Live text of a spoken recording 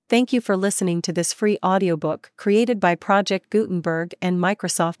Thank you for listening to this free audiobook created by Project Gutenberg and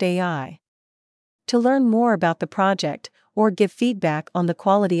Microsoft AI. To learn more about the project or give feedback on the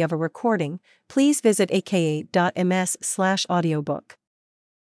quality of a recording, please visit aka.ms/audiobook.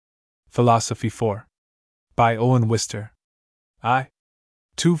 Philosophy 4. By Owen Wister.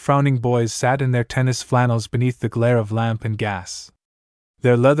 Two frowning boys sat in their tennis flannels beneath the glare of lamp and gas.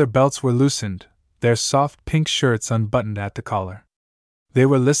 Their leather belts were loosened, their soft pink shirts unbuttoned at the collar. They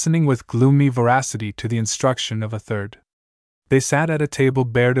were listening with gloomy voracity to the instruction of a third. They sat at a table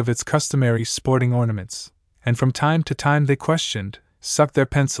bared of its customary sporting ornaments, and from time to time they questioned, sucked their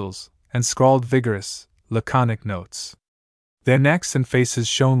pencils, and scrawled vigorous, laconic notes. Their necks and faces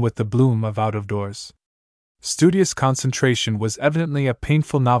shone with the bloom of out-of-doors. Studious concentration was evidently a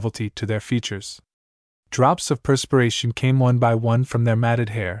painful novelty to their features. Drops of perspiration came one by one from their matted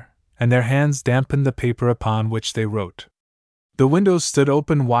hair, and their hands dampened the paper upon which they wrote. The windows stood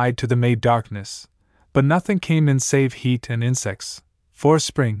open wide to the May darkness, but nothing came in save heat and insects, for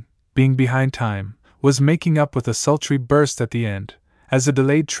spring, being behind time, was making up with a sultry burst at the end, as a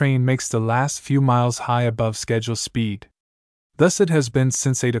delayed train makes the last few miles high above schedule speed. Thus it has been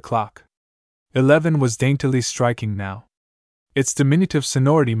since 8 o'clock. 11 was daintily striking now. Its diminutive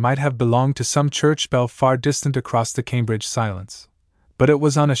sonority might have belonged to some church bell far distant across the Cambridge silence, but it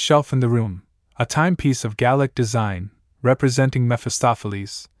was on a shelf in the room, a timepiece of Gallic design, representing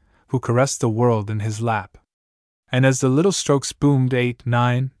Mephistopheles, who caressed the world in his lap. And as the little strokes boomed 8,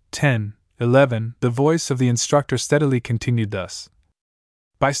 9, 10, 11, the voice of the instructor steadily continued thus.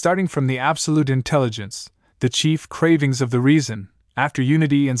 By starting from the absolute intelligence, the chief cravings of the reason, after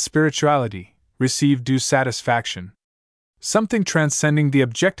unity and spirituality, receive due satisfaction. Something transcending the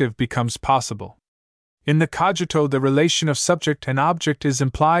objective becomes possible. In the cogito, the relation of subject and object is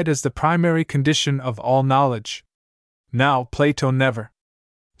implied as the primary condition of all knowledge. Now, Plato never.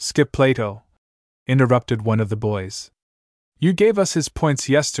 Skip Plato, interrupted one of the boys. You gave us his points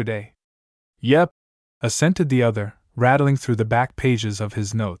yesterday. Yep, assented the other, rattling through the back pages of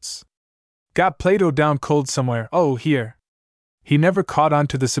his notes. Got Plato down cold somewhere, oh, here. He never caught on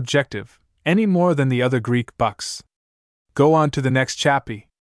to the subjective, any more than the other Greek bucks. Go on to the next chappie.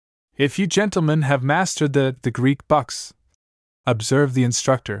 If you gentlemen have mastered the Greek bucks, observed the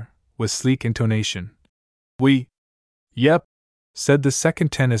instructor, with sleek intonation. Yep, said the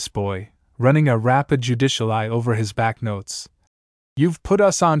second tennis boy, running a rapid judicial eye over his back notes. You've put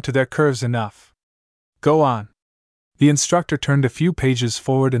us on to their curves enough. Go on. The instructor turned a few pages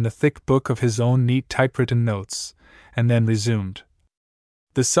forward in the thick book of his own neat typewritten notes, and then resumed.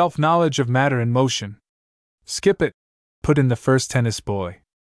 The self-knowledge of matter and motion. Skip it, put in the first tennis boy.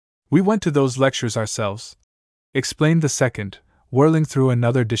 We went to those lectures ourselves, explained the second, whirling through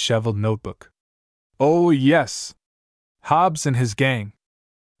another disheveled notebook. Oh, yes. Hobbes and his gang.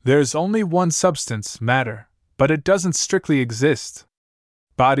 There's only one substance, matter, but it doesn't strictly exist.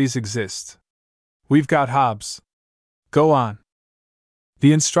 Bodies exist. We've got Hobbes. Go on.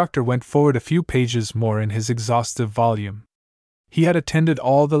 The instructor went forward a few pages more in his exhaustive volume. He had attended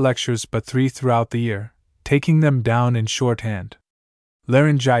all the lectures but 3 throughout the year, taking them down in shorthand.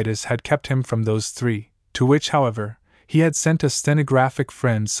 Laryngitis had kept him from those 3, to which, however, he had sent a stenographic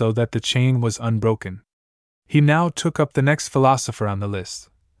friend so that the chain was unbroken. He now took up the next philosopher on the list,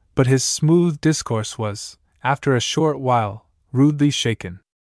 but his smooth discourse was, after a short while, rudely shaken.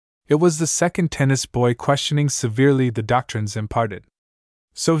 It was the second tennis boy questioning severely the doctrines imparted.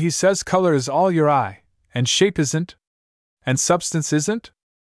 So he says color is all your eye, and shape isn't? And substance isn't?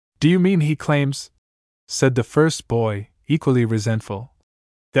 Do you mean he claims, said the first boy, equally resentful,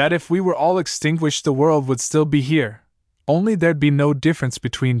 that if we were all extinguished the world would still be here, only there'd be no difference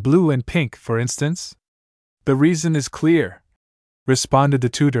between blue and pink, for instance? The reason is clear, responded the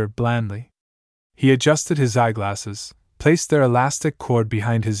tutor blandly. He adjusted his eyeglasses, placed their elastic cord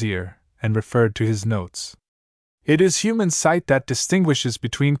behind his ear, and referred to his notes. It is human sight that distinguishes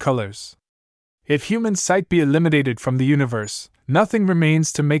between colors. If human sight be eliminated from the universe, nothing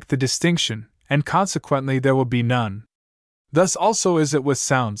remains to make the distinction, and consequently there will be none. Thus also is it with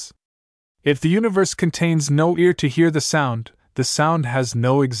sounds. If the universe contains no ear to hear the sound has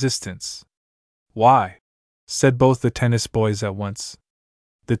no existence. Why? Said both the tennis boys at once.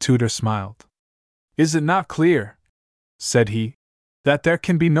 The tutor smiled. Is it not clear, said he, that there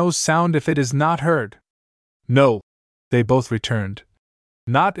can be no sound if it is not heard? No, they both returned.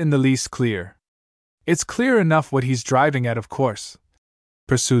 Not in the least clear. It's clear enough what he's driving at, of course,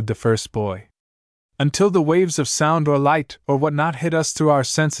 pursued the first boy. Until the waves of sound or light or what not hit us through our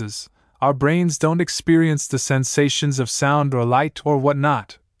senses, our brains don't experience the sensations of sound or light or what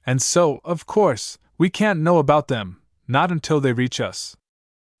not, and so, of course, we can't know about them, not until they reach us.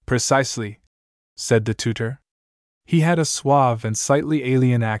 Precisely, said the tutor. He had a suave and slightly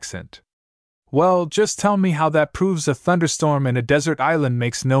alien accent. Well, just tell me how that proves a thunderstorm in a desert island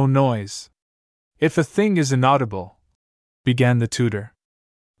makes no noise. If a thing is inaudible, began the tutor.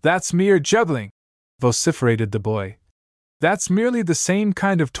 That's mere juggling, vociferated the boy. That's merely the same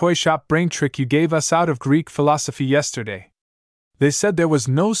kind of toy shop brain trick you gave us out of Greek philosophy yesterday. They said there was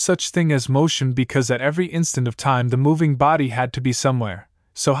no such thing as motion because at every instant of time the moving body had to be somewhere,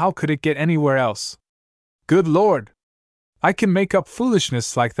 so how could it get anywhere else? Good Lord! I can make up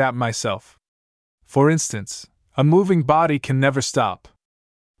foolishness like that myself. For instance, a moving body can never stop.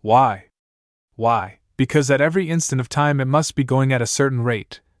 Why? Why, because at every instant of time it must be going at a certain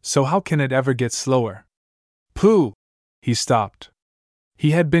rate, so how can it ever get slower? Pooh! He stopped.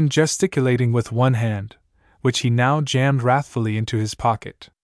 He had been gesticulating with one hand, which he now jammed wrathfully into his pocket.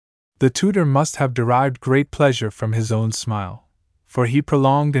 The tutor must have derived great pleasure from his own smile, for he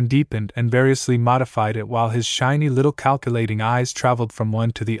prolonged and deepened and variously modified it while his shiny little calculating eyes traveled from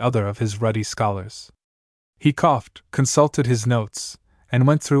one to the other of his ruddy scholars. He coughed, consulted his notes, and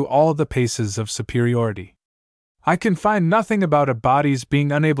went through all the paces of superiority. I can find nothing about a body's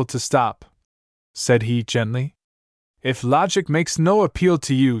being unable to stop, said he gently. If logic makes no appeal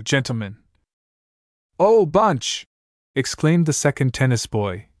to you, gentlemen. Oh, Bunch! Exclaimed the second tennis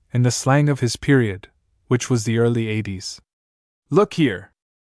boy, in the slang of his period, which was the early 80s. Look here.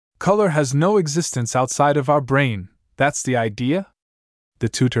 Color has no existence outside of our brain, that's the idea? The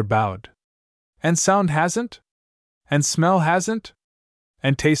tutor bowed. And sound hasn't? And smell hasn't?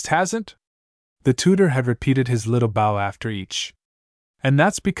 And taste hasn't? The tutor had repeated his little bow after each. And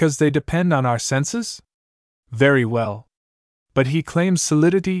that's because they depend on our senses? Very well. But he claims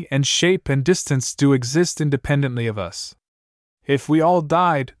solidity and shape and distance do exist independently of us. If we all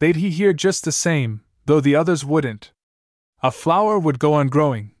died, they'd be here just the same, though the others wouldn't. A flower would go on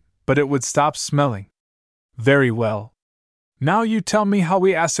growing, but it would stop smelling. Very well. Now you tell me how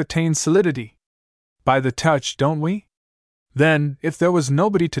we ascertain solidity. By the touch, don't we? Then, if there was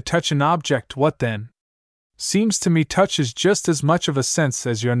nobody to touch an object, what then? Seems to me touch is just as much of a sense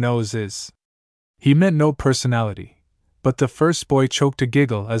as your nose is. He meant no personality, but the first boy choked a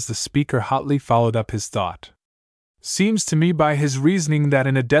giggle as the speaker hotly followed up his thought. Seems to me by his reasoning that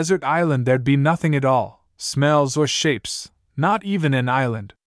in a desert island there'd be nothing at all, smells or shapes, not even an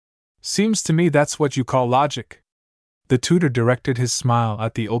island. Seems to me that's what you call logic. The tutor directed his smile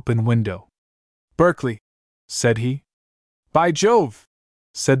at the open window. Berkeley, said he. By Jove,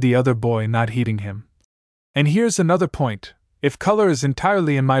 said the other boy, not heeding him. And here's another point. If color is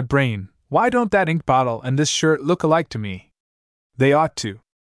entirely in my brain, why don't that ink bottle and this shirt look alike to me? They ought to.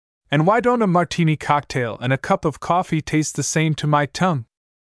 And why don't a martini cocktail and a cup of coffee taste the same to my tongue?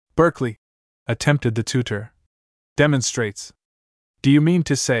 Berkeley, attempted the tutor, demonstrates. Do you mean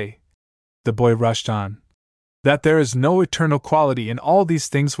to say, the boy rushed on, that there is no eternal quality in all these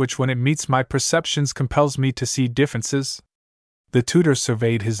things which when it meets my perceptions compels me to see differences? The tutor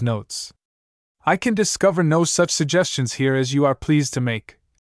surveyed his notes. I can discover no such suggestions here as you are pleased to make,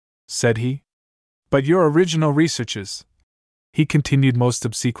 said he. But your original researches, he continued most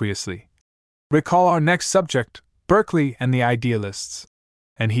obsequiously. Recall our next subject, Berkeley and the idealists.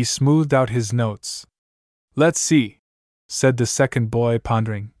 And he smoothed out his notes. Let's see, said the second boy,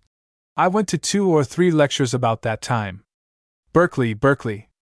 pondering. I went to 2 or 3 lectures about that time. Berkeley.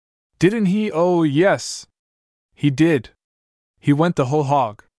 Didn't he? Oh, yes. He did. He went the whole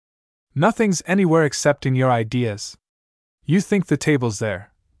hog. Nothing's anywhere except in your ideas. You think the table's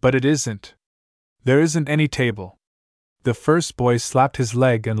there, but it isn't. There isn't any table. The first boy slapped his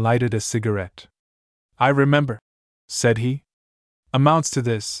leg and lighted a cigarette. I remember, said he. Amounts to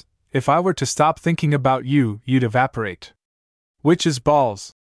this: if I were to stop thinking about you, you'd evaporate. Which is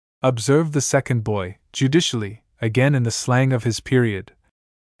balls, observed the second boy, judicially, again in the slang of his period.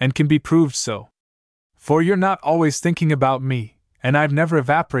 And can be proved so. For you're not always thinking about me, and I've never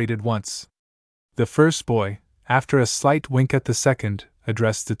evaporated once. The first boy, after a slight wink at the second,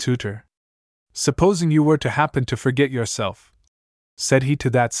 addressed the tutor. Supposing you were to happen to forget yourself, said he to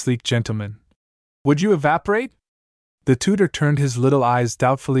that sleek gentleman, would you evaporate? The tutor turned his little eyes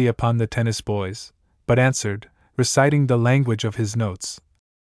doubtfully upon the tennis boys, but answered, reciting the language of his notes.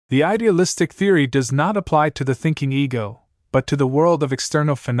 The idealistic theory does not apply to the thinking ego, but to the world of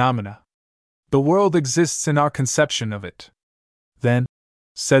external phenomena. The world exists in our conception of it. Then,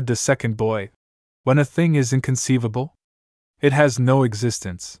 said the second boy, when a thing is inconceivable, it has no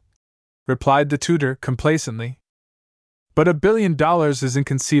existence, replied the tutor complacently. But $1 billion is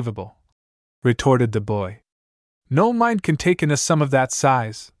inconceivable, retorted the boy. No mind can take in a sum of that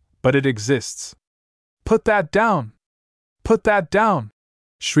size, but it exists. Put that down! Put that down!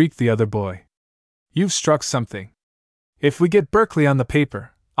 shrieked the other boy. You've struck something. If we get Berkeley on the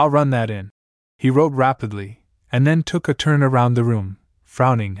paper, I'll run that in. He wrote rapidly, and then took a turn around the room,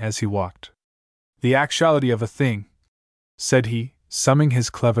 frowning as he walked. The actuality of a thing, said he, summing his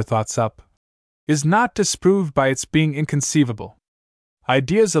clever thoughts up, is not disproved by its being inconceivable.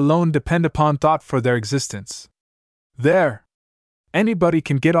 Ideas alone depend upon thought for their existence. There! Anybody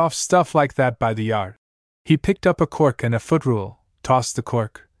can get off stuff like that by the yard. He picked up a cork and a footrule, tossed the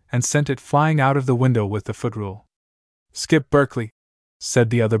cork, and sent it flying out of the window with the footrule. Skip Berkeley, said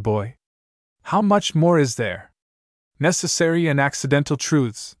the other boy. How much more is there? Necessary and accidental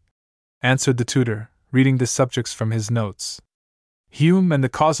truths, answered the tutor, reading the subjects from his notes. Hume and the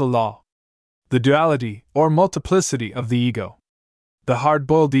causal law. The duality, or multiplicity, of the ego. The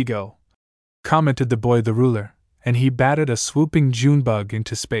hard-boiled ego, commented the boy the ruler, and he batted a swooping June bug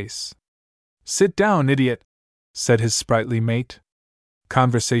into space. Sit down, idiot, said his sprightly mate.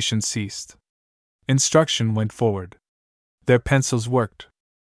 Conversation ceased. Instruction went forward. Their pencils worked.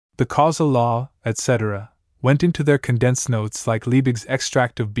 The causal law, etc., went into their condensed notes like Liebig's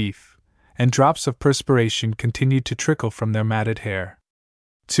extract of beef, and drops of perspiration continued to trickle from their matted hair.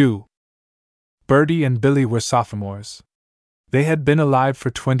 2. Bertie and Billy were sophomores. They had been alive for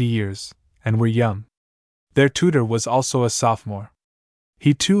 20 years, and were young. Their tutor was also a sophomore.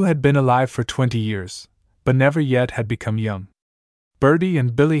 He too had been alive for 20 years, but never yet had become young. Bertie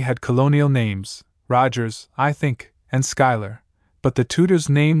and Billy had colonial names, Rogers, I think, and Schuyler, but the tutor's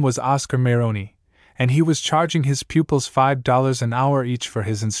name was Oscar Maroney, and he was charging his pupils $5 an hour each for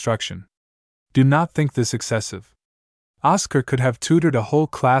his instruction. Do not think this excessive. Oscar could have tutored a whole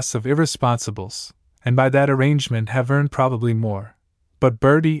class of irresponsibles, and by that arrangement have earned probably more, but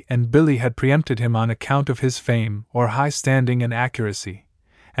Bertie and Billy had preempted him on account of his fame or high standing and accuracy,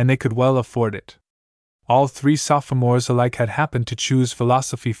 and they could well afford it. All three sophomores alike had happened to choose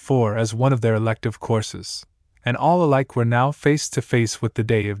Philosophy 4 as one of their elective courses, and all alike were now face to face with the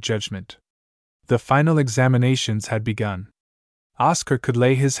day of judgment. The final examinations had begun. Oscar could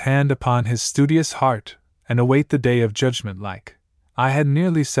lay his hand upon his studious heart and await the day of judgment like, I had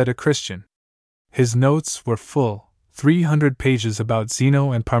nearly said, a Christian. His notes were full, 300 pages about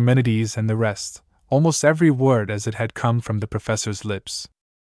Zeno and Parmenides and the rest, almost every word as it had come from the professor's lips.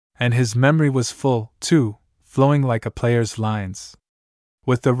 And his memory was full, too, flowing like a player's lines.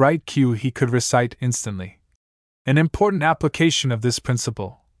 With the right cue he could recite instantly. An important application of this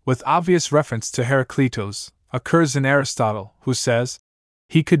principle, with obvious reference to Heraclitus, occurs in Aristotle, who says,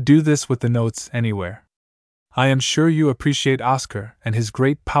 he could do this with the notes anywhere. I am sure you appreciate Oscar and his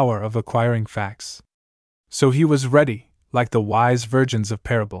great power of acquiring facts. So he was ready, like the wise virgins of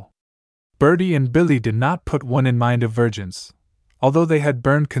parable. Bertie and Billy did not put one in mind of virgins. Although they had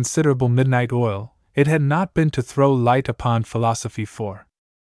burned considerable midnight oil, it had not been to throw light upon Philosophy 4.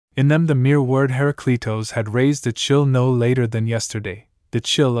 In them the mere word Heraclitus had raised a chill no later than yesterday, the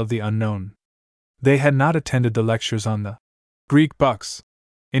chill of the unknown. They had not attended the lectures on the Greek bucks.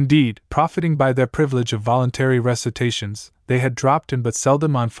 Indeed, profiting by their privilege of voluntary recitations, they had dropped in but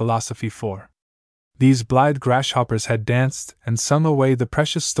seldom on Philosophy 4. These blithe grasshoppers had danced and sung away the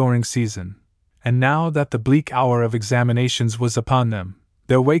precious storing season, and now that the bleak hour of examinations was upon them,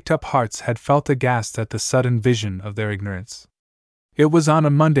 their waked-up hearts had felt aghast at the sudden vision of their ignorance. It was on a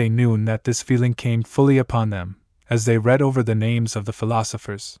Monday noon that this feeling came fully upon them, as they read over the names of the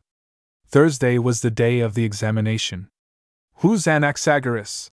philosophers. Thursday was the day of the examination. Who's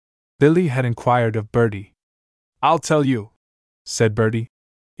Anaxagoras? Billy had inquired of Bertie. I'll tell you, said Bertie,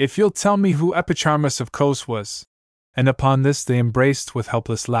 if you'll tell me who Epicharmus of Kos was. And upon this they embraced with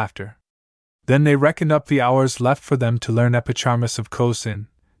helpless laughter. Then they reckoned up the hours left for them to learn Epicharmus of Kos in,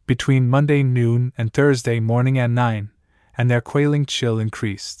 between Monday noon and Thursday morning at 9, and their quailing chill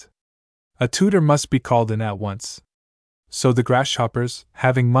increased. A tutor must be called in at once. So the grasshoppers,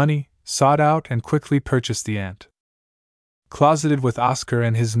 having money, sought out and quickly purchased the ant. Closeted with Oscar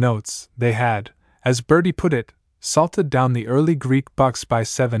and his notes, they had, as Bertie put it, salted down the early Greek bucks by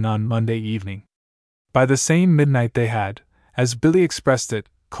 7 on Monday evening. By the same midnight they had, as Billy expressed it,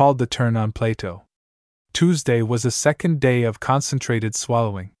 called the turn on Plato. Tuesday was a second day of concentrated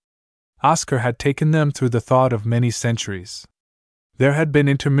swallowing. Oscar had taken them through the thought of many centuries. There had been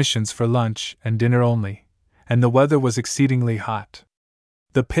intermissions for lunch and dinner only, and the weather was exceedingly hot.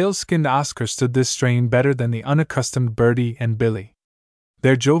 The pale-skinned Oscar stood this strain better than the unaccustomed Bertie and Billy.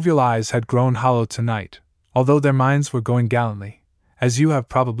 Their jovial eyes had grown hollow tonight, although their minds were going gallantly, as you have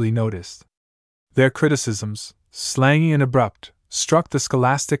probably noticed. Their criticisms, slangy and abrupt, struck the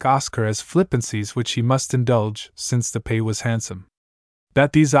scholastic Oscar as flippancies which he must indulge since the pay was handsome.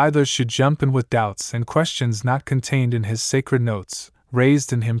 That these idlers should jump in with doubts and questions not contained in his sacred notes,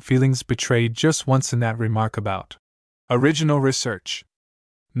 raised in him feelings betrayed just once in that remark about original research.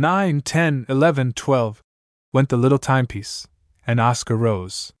 9, 10, 11, 12 went the little timepiece, and Oscar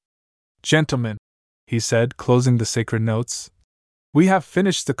rose. "Gentlemen," he said, closing the sacred notes, "we have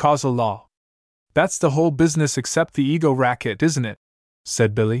finished the causal law. That's the whole business except the ego racket, isn't it?"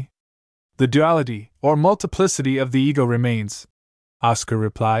 said Billy. "The duality, or multiplicity of the ego remains," Oscar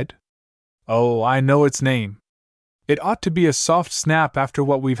replied. "Oh, I know its name. It ought to be a soft snap after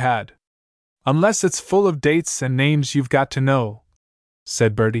what we've had. Unless it's full of dates and names you've got to know,"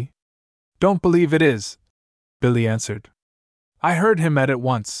 said Bertie. "Don't believe it is," Billy answered. "I heard him at it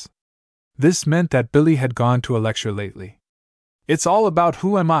once." This meant that Billy had gone to a lecture lately. "It's all about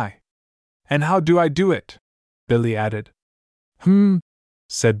who am I? And how do I do it?" Billy added.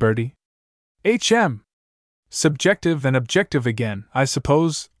 Said Bertie. "HM. Subjective and objective again, I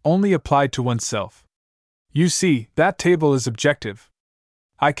suppose, only applied to oneself. You see, that table is objective.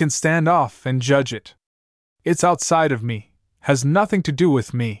 I can stand off and judge it. It's outside of me, has nothing to do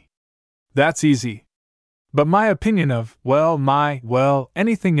with me. That's easy. But my opinion of,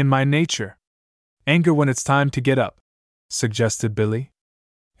 anything in my nature. Anger when it's time to get up," suggested Billy.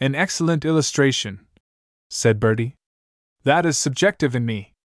 "An excellent illustration," said Bertie. "That is subjective in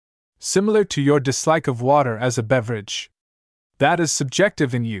me. Similar to your dislike of water as a beverage. That is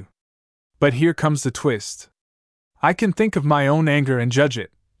subjective in you. But here comes the twist. I can think of my own anger and judge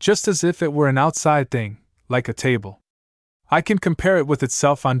it, just as if it were an outside thing, like a table. I can compare it with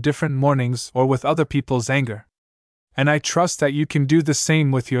itself on different mornings or with other people's anger. And I trust that you can do the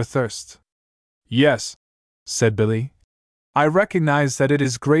same with your thirst." "Yes," said Billy. "I recognize that it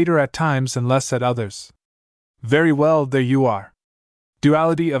is greater at times and less at others." "Very well, there you are.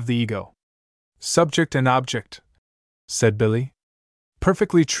 Duality of the ego. Subject and object," said Billy.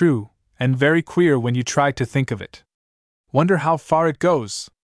 "Perfectly true, and very queer when you try to think of it. Wonder how far it goes.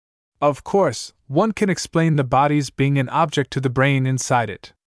 Of course, one can explain the body's being an object to the brain inside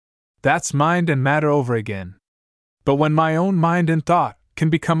it. That's mind and matter over again. But when my own mind and thought can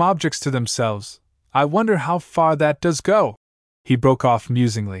become objects to themselves, I wonder how far that does go," he broke off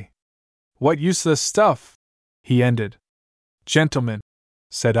musingly. "What useless stuff," he ended. "Gentlemen,"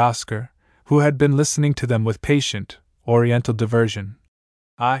 said Oscar, who had been listening to them with patient, oriental diversion.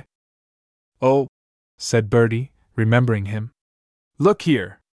 "Oh," said Bertie, remembering him. "Look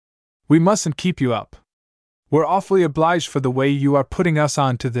here. We mustn't keep you up. We're awfully obliged for the way you are putting us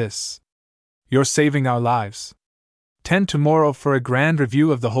on to this. You're saving our lives. 10 tomorrow for a grand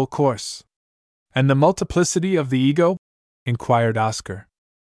review of the whole course." "And the multiplicity of the ego?" inquired Oscar.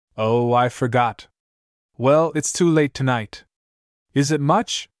 "Oh, I forgot. Well, it's too late tonight. Is it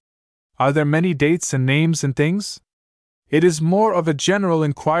much? Are there many dates and names and things?" "It is more of a general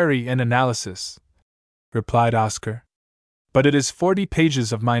inquiry and analysis," replied Oscar. "But it is 40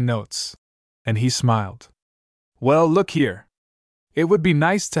 pages of my notes." And he smiled. "Well, look here. It would be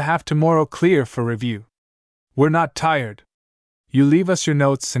nice to have tomorrow clear for review. We're not tired. You leave us your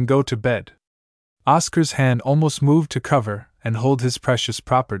notes and go to bed." Oscar's hand almost moved to cover and hold his precious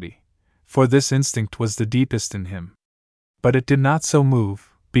property, for this instinct was the deepest in him. But it did not so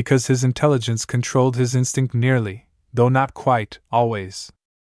move, because his intelligence controlled his instinct nearly, though not quite, always.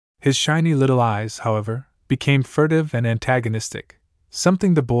 His shiny little eyes, however, became furtive and antagonistic,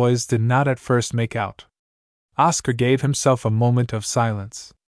 something the boys did not at first make out. Oscar gave himself a moment of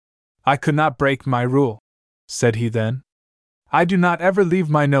silence. "I could not break my rule," said he then. "I do not ever leave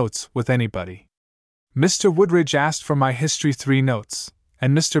my notes with anybody. Mr. Woodridge asked for my History 3 notes,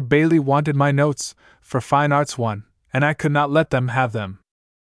 and Mr. Bailey wanted my notes for Fine Arts 1, and I could not let them have them.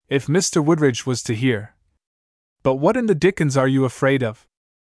 If Mr. Woodridge was to hear. But what in the dickens are you afraid of?"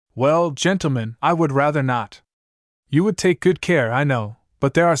 "Well, gentlemen, I would rather not. You would take good care, I know,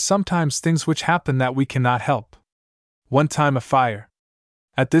 but there are sometimes things which happen that we cannot help. One time a fire."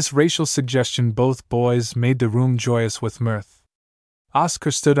 At this racial suggestion both boys made the room joyous with mirth.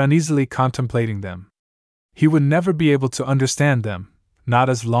 Oscar stood uneasily contemplating them. He would never be able to understand them, not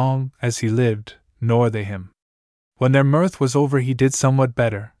as long as he lived, nor they him. When their mirth was over he did somewhat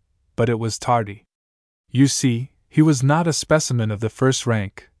better, but it was tardy. You see, he was not a specimen of the first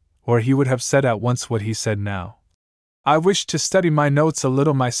rank, or he would have said at once what he said now. "I wish to study my notes a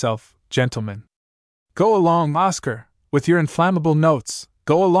little myself, gentlemen." "Go along, Oscar, with your inflammable notes,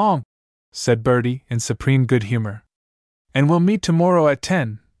 go along," said Bertie in supreme good humor. "And we'll meet tomorrow at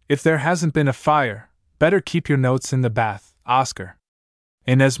 10, if there hasn't been a fire. Better keep your notes in the bath, Oscar."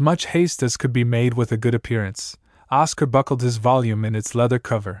 In as much haste as could be made with a good appearance, Oscar buckled his volume in its leather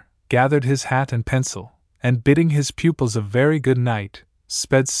cover, gathered his hat and pencil, and bidding his pupils a very good night,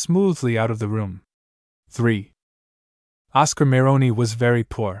 sped smoothly out of the room. 3. Oscar Maroney was very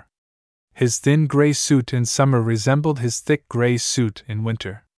poor. His thin gray suit in summer resembled his thick gray suit in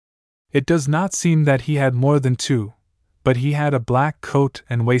winter. It does not seem that he had more than two, but he had a black coat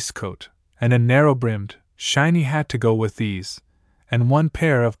and waistcoat, and a narrow-brimmed, shiny hat to go with these, and one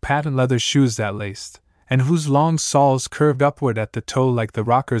pair of patent leather shoes that laced, and whose long soles curved upward at the toe like the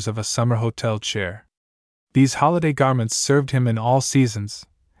rockers of a summer hotel chair. These holiday garments served him in all seasons,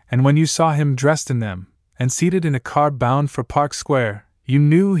 and when you saw him dressed in them, and seated in a car bound for Park Square, you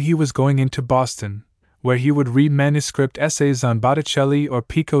knew he was going into Boston, where he would read manuscript essays on Botticelli or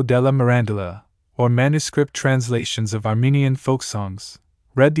Pico della Mirandola, or manuscript translations of Armenian folk songs,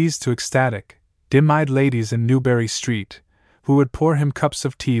 read these to ecstatic, dim-eyed ladies in Newbury Street, who would pour him cups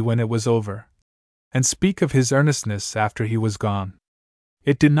of tea when it was over, and speak of his earnestness after he was gone.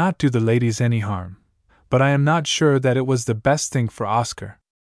 It did not do the ladies any harm, but I am not sure that it was the best thing for Oscar.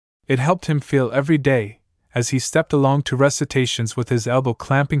 It helped him feel every day, as he stepped along to recitations with his elbow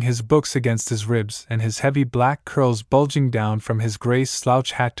clamping his books against his ribs and his heavy black curls bulging down from his gray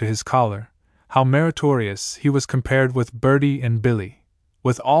slouch hat to his collar, how meritorious he was compared with Bertie and Billy,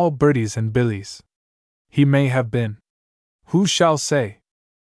 with all Berties and Billies. He may have been. Who shall say?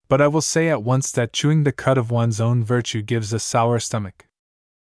 But I will say at once that chewing the cud of one's own virtue gives a sour stomach.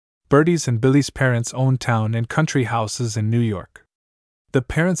 Bertie's and Billy's parents owned town and country houses in New York. The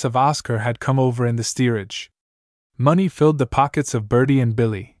parents of Oscar had come over in the steerage. Money filled the pockets of Bertie and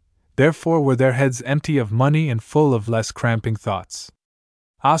Billy, therefore were their heads empty of money and full of less cramping thoughts.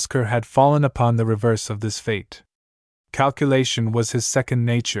 Oscar had fallen upon the reverse of this fate. Calculation was his second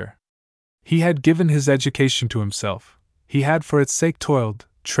nature. He had given his education to himself. He had for its sake toiled,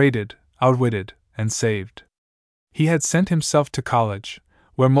 traded, outwitted, and saved. He had sent himself to college,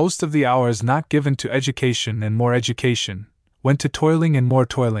 where most of the hours not given to education and more education went to toiling and more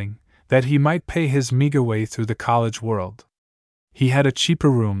toiling, that he might pay his meager way through the college world. He had a cheaper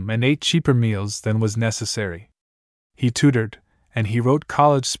room and ate cheaper meals than was necessary. He tutored, and he wrote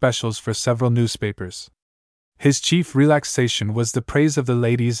college specials for several newspapers. His chief relaxation was the praise of the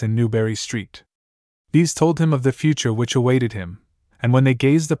ladies in Newbury Street. These told him of the future which awaited him, and when they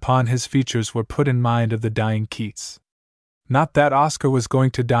gazed upon his features were put in mind of the dying Keats. Not that Oscar was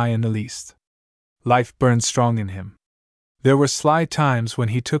going to die in the least. Life burned strong in him. There were sly times when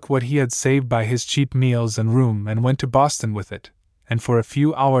he took what he had saved by his cheap meals and room and went to Boston with it, and for a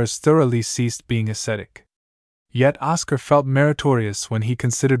few hours thoroughly ceased being ascetic. Yet Oscar felt meritorious when he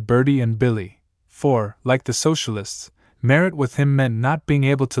considered Bertie and Billy, for, like the socialists, merit with him meant not being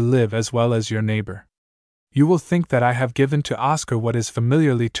able to live as well as your neighbor. You will think that I have given to Oscar what is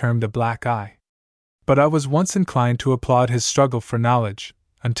familiarly termed a black eye. But I was once inclined to applaud his struggle for knowledge,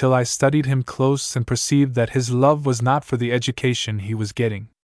 until I studied him close and perceived that his love was not for the education he was getting.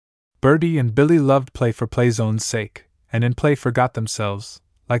 Bertie and Billy loved play for play's own sake, and in play forgot themselves,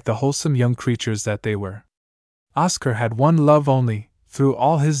 like the wholesome young creatures that they were. Oscar had one love only. Through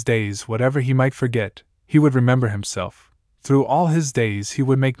all his days, whatever he might forget, he would remember himself. Through all his days he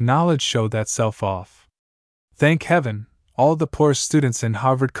would make knowledge show that self off. Thank heaven, all the poor students in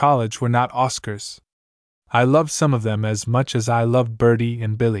Harvard College were not Oscars. I loved some of them as much as I loved Bertie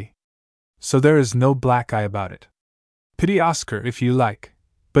and Billy. So there is no black eye about it. Pity Oscar if you like,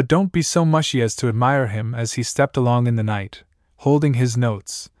 but don't be so mushy as to admire him as he stepped along in the night, holding his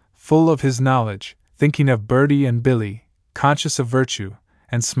notes, full of his knowledge, thinking of Bertie and Billy, conscious of virtue,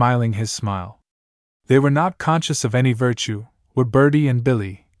 and smiling his smile. They were not conscious of any virtue, were Bertie and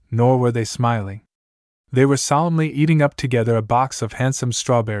Billy, nor were they smiling. They were solemnly eating up together a box of handsome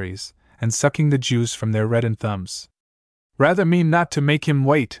strawberries, and sucking the juice from their reddened thumbs. Rather mean not to make him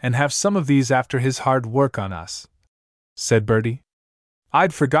wait and have some of these after his hard work on us, said Bertie.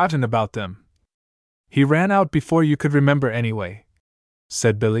 I'd forgotten about them. He ran out before you could remember anyway,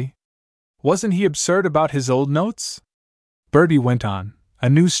 said Billy. Wasn't he absurd about his old notes? Bertie went on, a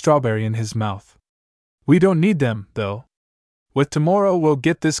new strawberry in his mouth. We don't need them, though. With tomorrow we'll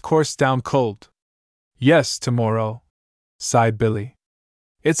get this course down cold. Yes, tomorrow, sighed Billy.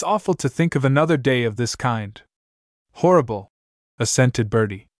 It's awful to think of another day of this kind. Horrible, assented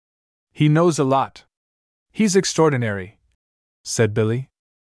Bertie. He knows a lot. He's extraordinary, said Billy.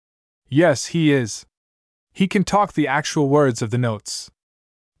 Yes, he is. He can talk the actual words of the notes.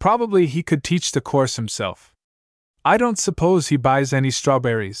 Probably he could teach the course himself. I don't suppose he buys any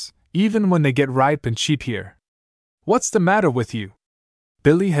strawberries, even when they get ripe and cheap here. What's the matter with you?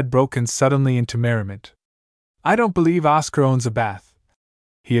 Billy had broken suddenly into merriment. I don't believe Oscar owns a bath,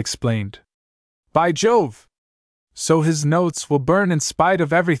 he explained. By Jove! So his notes will burn in spite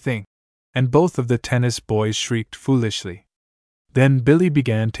of everything! And both of the tennis boys shrieked foolishly. Then Billy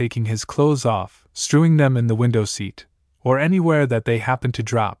began taking his clothes off, strewing them in the window seat, or anywhere that they happened to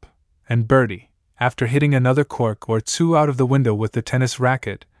drop, and Bertie, after hitting another cork or two out of the window with the tennis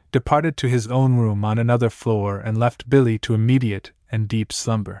racket, departed to his own room on another floor and left Billy to immediate and deep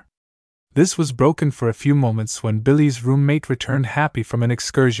slumber. This was broken for a few moments when Billy's roommate returned happy from an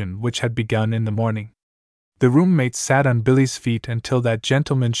excursion which had begun in the morning. The roommate sat on Billy's feet until that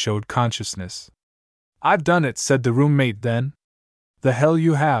gentleman showed consciousness. "I've done it," said the roommate then. "The hell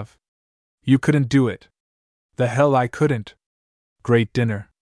you have. You couldn't do it." "The hell I couldn't." "Great dinner."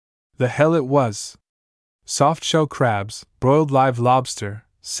 "The hell it was. Soft-shell crabs, broiled live lobster,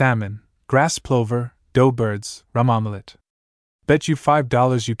 salmon, grass plover, dough birds, rum omelette. Bet you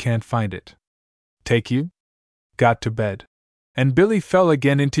 $5 you can't find it." "Take you?" "Got to bed." And Billy fell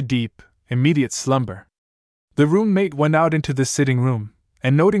again into deep, immediate slumber. The roommate went out into the sitting room,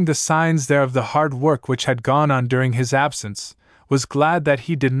 and noting the signs there of the hard work which had gone on during his absence, was glad that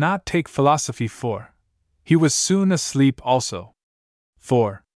he did not take Philosophy 4. He was soon asleep also.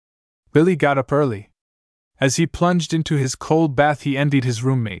 4. Billy got up early. As he plunged into his cold bath he envied his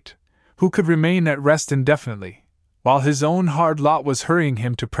roommate, who could remain at rest indefinitely, while his own hard lot was hurrying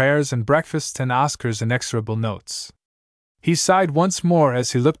him to prayers and breakfast and Oscar's inexorable notes. He sighed once more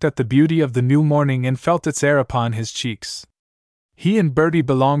as he looked at the beauty of the new morning and felt its air upon his cheeks. He and Bertie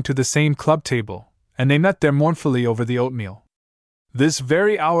belonged to the same club table, and they met there mournfully over the oatmeal. This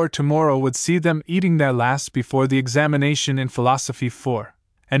very hour tomorrow would see them eating their last before the examination in Philosophy 4,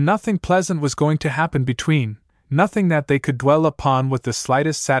 and nothing pleasant was going to happen between, nothing that they could dwell upon with the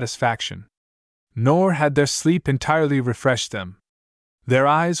slightest satisfaction. Nor had their sleep entirely refreshed them. Their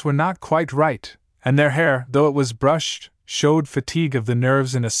eyes were not quite right, and their hair, though it was brushed, showed fatigue of the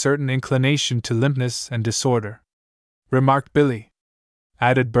nerves and a certain inclination to limpness and disorder. "Remarked Billy,"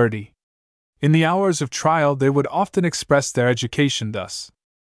 added Bertie. In the hours of trial they would often express their education thus.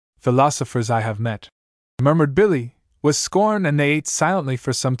 "Philosophers I have met," murmured Billy, with scorn, and they ate silently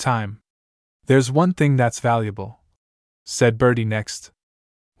for some time. "There's one thing that's valuable," said Bertie next.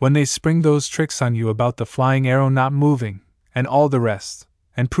 "When they spring those tricks on you about the flying arrow not moving, and all the rest,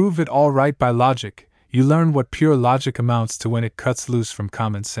 and prove it all right by logic, you learn what pure logic amounts to when it cuts loose from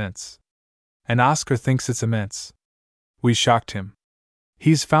common sense. And Oscar thinks it's immense. We shocked him.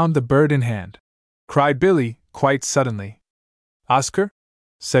 He's found the bird in hand," cried Billy, quite suddenly. "Oscar?"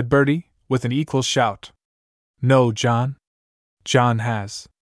 said Bertie, with an equal shout. "No, John. John has.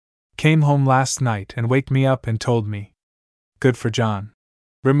 Came home last night and waked me up and told me." "Good for John,"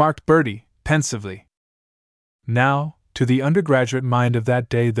 remarked Bertie, pensively. Now, to the undergraduate mind of that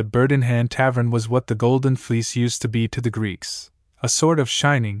day the bird-in-hand tavern was what the Golden Fleece used to be to the Greeks, a sort of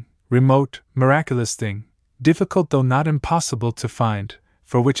shining, remote, miraculous thing, difficult though not impossible to find,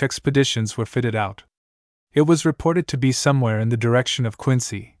 for which expeditions were fitted out. It was reported to be somewhere in the direction of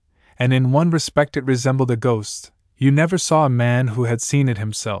Quincy, and in one respect it resembled a ghost. You never saw a man who had seen it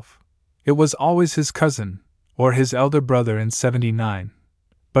himself. It was always his cousin, or his elder brother in '79.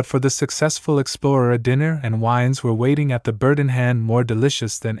 But for the successful explorer a dinner and wines were waiting at the Bird-in-Hand more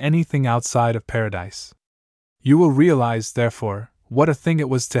delicious than anything outside of paradise. You will realize, therefore, what a thing it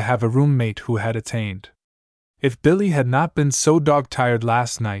was to have a roommate who had attained. If Billy had not been so dog-tired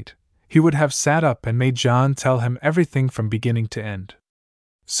last night, he would have sat up and made John tell him everything from beginning to end.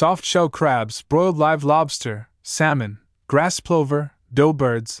 Soft-shell crabs, broiled live lobster, salmon, grass plover, dough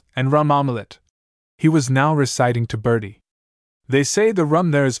birds, and rum omelette. He was now reciting to Bertie. "They say the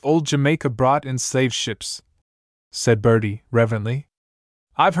rum there is old Jamaica brought in slave ships," said Bertie, reverently.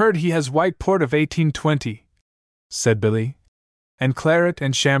 "I've heard he has white port of 1820, said Billy. "And claret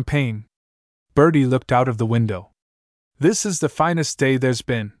and champagne." Bertie looked out of the window. "This is the finest day there's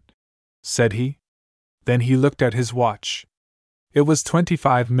been," said he. Then he looked at his watch. It was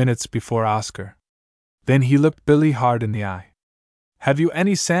 25 minutes before Oscar. Then he looked Billy hard in the eye. "Have you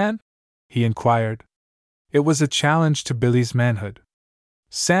any sand?" he inquired. It was a challenge to Billy's manhood.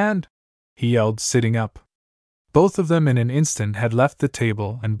 "Sand!" he yelled, sitting up. Both of them in an instant had left the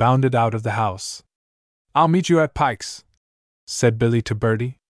table and bounded out of the house. "I'll meet you at Pike's," said Billy to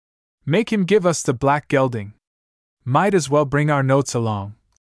Bertie. "Make him give us the black gelding. Might as well bring our notes along,"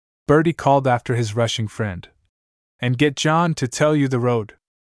 Bertie called after his rushing friend. "And get John to tell you the road."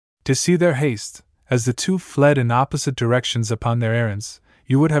 To see their haste, as the two fled in opposite directions upon their errands,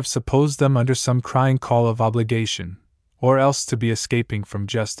 you would have supposed them under some crying call of obligation, or else to be escaping from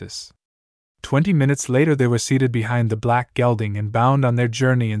justice. 20 minutes later they were seated behind the black gelding and bound on their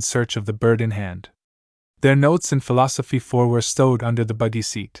journey in search of the Bird-in-Hand. Their notes in Philosophy 4 were stowed under the buggy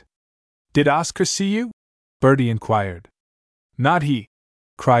seat. "Did Oscar see you?" Bertie inquired. "Not he,"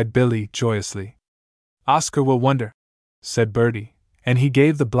 cried Billy joyously. "Oscar will wonder," said Bertie, and he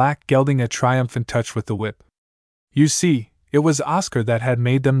gave the black gelding a triumphant touch with the whip. You see, it was Oscar that had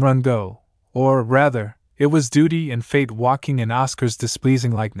made them run go, or, rather, it was duty and fate walking in Oscar's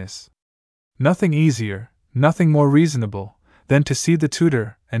displeasing likeness. Nothing easier, nothing more reasonable, than to see the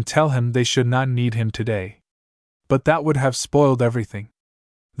tutor and tell him they should not need him today. But that would have spoiled everything.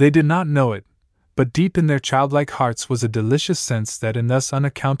 They did not know it, but deep in their childlike hearts was a delicious sense that in thus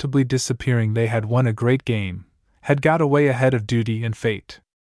unaccountably disappearing they had won a great game, had got away ahead of duty and fate.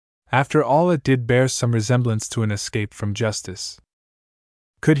 After all, it did bear some resemblance to an escape from justice.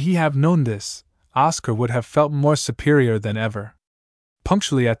 Could he have known this, Oscar would have felt more superior than ever.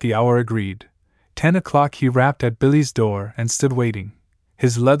 Punctually at the hour agreed, 10 o'clock, he rapped at Billy's door and stood waiting,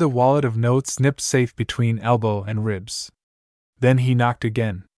 his leather wallet of notes nipped safe between elbow and ribs. Then he knocked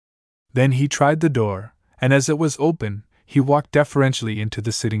again. Then he tried the door, and as it was open, he walked deferentially into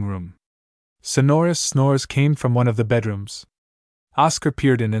the sitting room. Sonorous snores came from one of the bedrooms. Oscar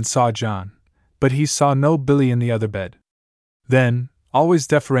peered in and saw John, but he saw no Billy in the other bed. Then, always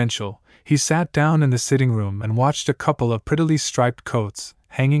deferential, he sat down in the sitting room and watched a couple of prettily striped coats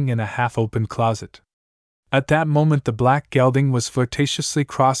hanging in a half-open closet. At that moment the black gelding was flirtatiously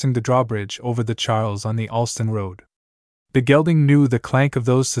crossing the drawbridge over the Charles on the Alston road. The gelding knew the clank of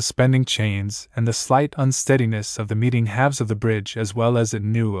those suspending chains and the slight unsteadiness of the meeting halves of the bridge as well as it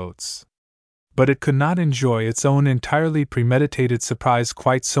knew Oates. But it could not enjoy its own entirely premeditated surprise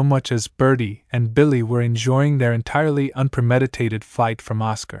quite so much as Bertie and Billy were enjoying their entirely unpremeditated flight from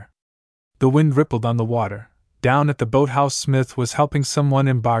Oscar. The wind rippled on the water. Down at the boathouse, Smith was helping someone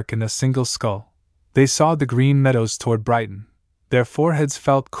embark in a single scull. They saw the green meadows toward Brighton. Their foreheads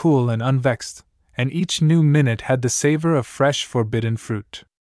felt cool and unvexed, and each new minute had the savor of fresh forbidden fruit.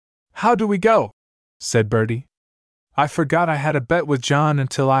 "How do we go?" said Bertie. "I forgot I had a bet with John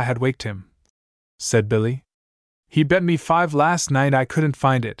until I had waked him," said Billy. "He bet me 5 last night I couldn't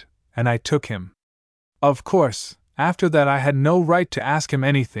find it, and I took him. Of course, after that I had no right to ask him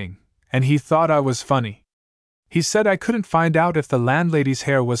anything, and he thought I was funny. He said I couldn't find out if the landlady's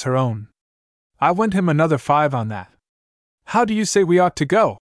hair was her own. I went him another 5 on that. How do you say we ought to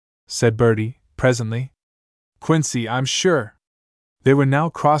go?" said Bertie, presently. "Quincy, I'm sure." They were now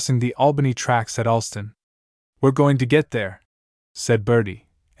crossing the Albany tracks at Alston. "We're going to get there," said Bertie,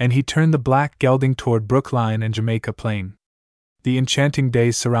 and he turned the black gelding toward Brookline and Jamaica Plain. The enchanting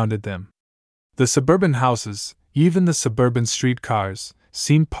day surrounded them. The suburban houses, even the suburban streetcars,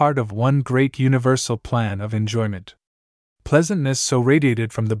 seemed part of one great universal plan of enjoyment. Pleasantness so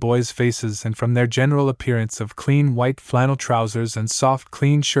radiated from the boys' faces and from their general appearance of clean white flannel trousers and soft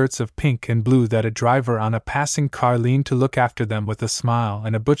clean shirts of pink and blue that a driver on a passing car leaned to look after them with a smile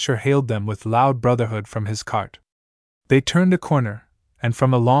and a butcher hailed them with loud brotherhood from his cart. They turned a corner, and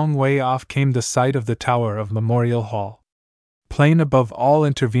from a long way off came the sight of the tower of Memorial Hall. Plain above all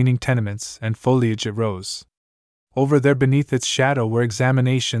intervening tenements and foliage it rose. Over there beneath its shadow were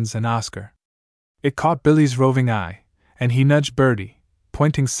examinations and Oscar. It caught Billy's roving eye, and he nudged Bertie,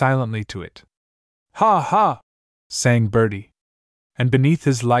 pointing silently to it. "Ha ha!" sang Bertie. And beneath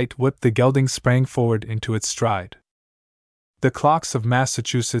his light whip the gelding sprang forward into its stride. The clocks of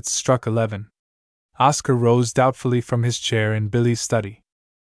Massachusetts struck 11. Oscar rose doubtfully from his chair in Billy's study.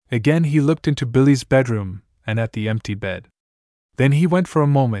 Again he looked into Billy's bedroom and at the empty bed. Then he went for a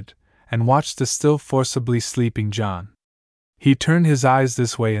moment and watched the still forcibly sleeping John. He turned his eyes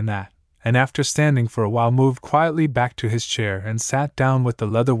this way and that, and after standing for a while moved quietly back to his chair and sat down with the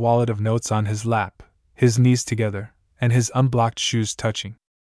leather wallet of notes on his lap, his knees together, and his unblocked shoes touching.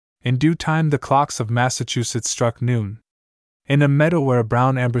 In due time the clocks of Massachusetts struck noon. In a meadow where a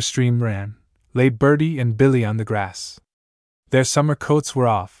brown amber stream ran, lay Bertie and Billy on the grass. Their summer coats were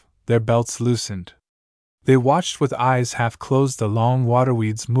off, their belts loosened. They watched with eyes half closed the long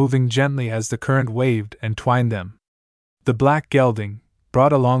waterweeds moving gently as the current waved and twined them. The black gelding,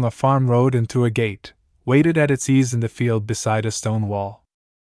 brought along a farm road and through a gate, waited at its ease in the field beside a stone wall.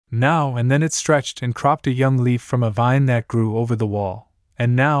 Now and then it stretched and cropped a young leaf from a vine that grew over the wall,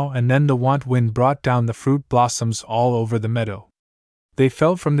 and now and then the want wind brought down the fruit blossoms all over the meadow. They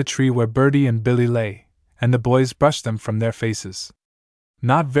fell from the tree where Bertie and Billy lay, and the boys brushed them from their faces.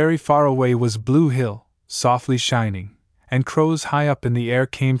 Not very far away was Blue Hill, softly shining, and crows high up in the air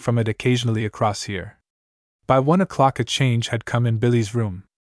came from it occasionally across here. By 1 o'clock a change had come in Billy's room.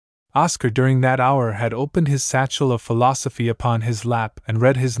 Oscar during that hour had opened his satchel of philosophy upon his lap and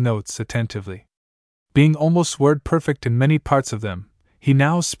read his notes attentively. Being almost word perfect in many parts of them, he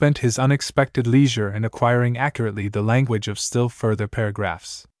now spent his unexpected leisure in acquiring accurately the language of still further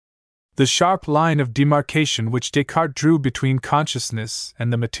paragraphs. The sharp line of demarcation which Descartes drew between consciousness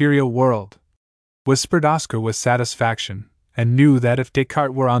and the material world, whispered Oscar with satisfaction, and knew that if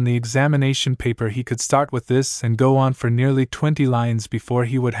Descartes were on the examination paper he could start with this and go on for nearly 20 lines before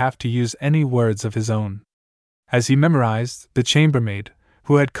he would have to use any words of his own. As he memorized, the chambermaid,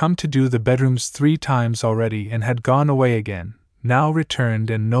 who had come to do the bedrooms 3 times already and had gone away again, now returned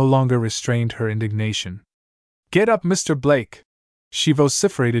and no longer restrained her indignation. "Get up, Mr. Blake!" she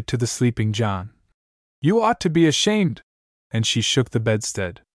vociferated to the sleeping John. "You ought to be ashamed!" And she shook the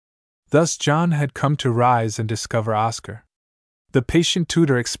bedstead. Thus John had come to rise and discover Oscar. The patient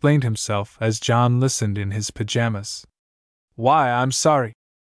tutor explained himself as John listened in his pajamas. "Why, I'm sorry,"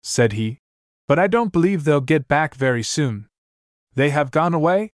 said he, "but I don't believe they'll get back very soon." "They have gone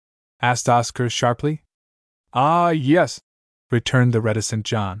away?" asked Oscar sharply. "Ah, yes," returned the reticent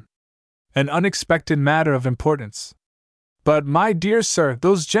John. "An unexpected matter of importance. But, my dear sir,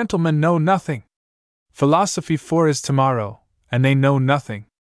 those gentlemen know nothing. Philosophy 4 is tomorrow, and they know nothing.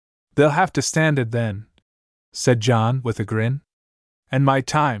 They'll have to stand it then," said John with a grin. "And my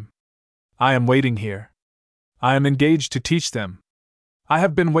time? I am waiting here. I am engaged to teach them. I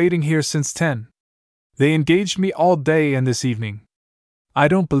have been waiting here since 10. They engaged me all day and this evening. I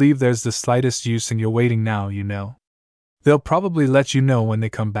don't believe there's the slightest use in your waiting now, you know. They'll probably let you know when they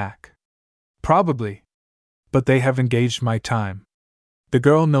come back." "Probably. But they have engaged my time. The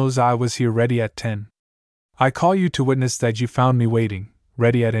girl knows I was here ready at 10. I call you to witness that you found me waiting,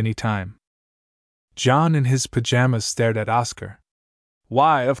 ready at any time." John in his pajamas stared at Oscar.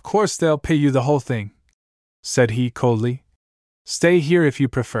 "Why, of course they'll pay you the whole thing," said he coldly. "Stay here if you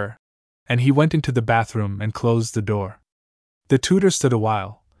prefer." And he went into the bathroom and closed the door. The tutor stood a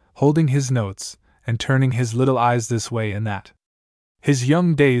while, holding his notes, and turning his little eyes this way and that. His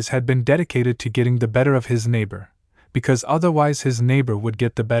young days had been dedicated to getting the better of his neighbor, because otherwise his neighbor would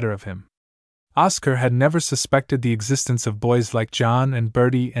get the better of him. Oscar had never suspected the existence of boys like John and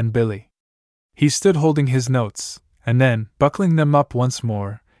Bertie and Billy. He stood holding his notes, and then, buckling them up once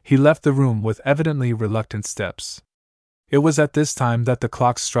more, he left the room with evidently reluctant steps. It was at this time that the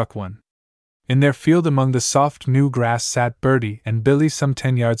clock struck 1. In their field among the soft new grass sat Bertie and Billy some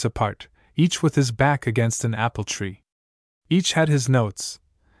 10 yards apart, each with his back against an apple tree. Each had his notes,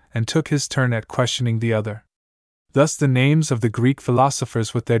 and took his turn at questioning the other. Thus the names of the Greek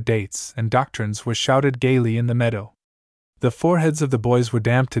philosophers with their dates and doctrines were shouted gaily in the meadow. The foreheads of the boys were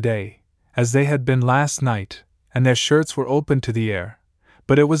damp today, as they had been last night, and their shirts were open to the air,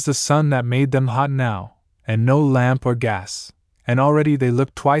 but it was the sun that made them hot now, and no lamp or gas, and already they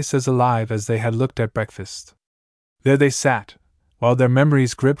looked twice as alive as they had looked at breakfast. There they sat, while their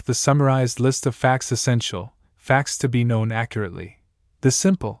memories gripped the summarized list of facts essential, facts to be known accurately, the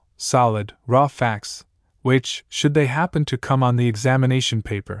simple, solid, raw facts, which, should they happen to come on the examination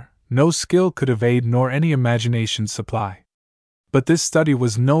paper, no skill could evade nor any imagination supply. But this study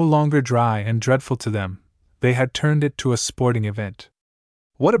was no longer dry and dreadful to them, they had turned it to a sporting event.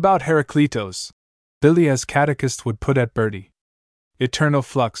 "What about Heraclitus?" Billy as catechist would put at Bertie. "Eternal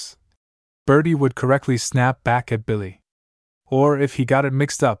flux," Bertie would correctly snap back at Billy. Or if he got it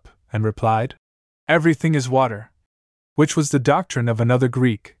mixed up, and replied, "Everything is water," which was the doctrine of another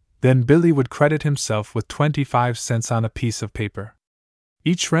Greek, then Billy would credit himself with 25 cents on a piece of paper.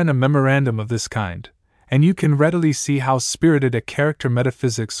 Each ran a memorandum of this kind, and you can readily see how spirited a character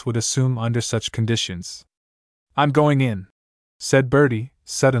metaphysics would assume under such conditions. "I'm going in," said Bertie,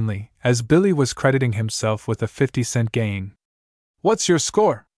 suddenly, as Billy was crediting himself with a 50-cent gain. "What's your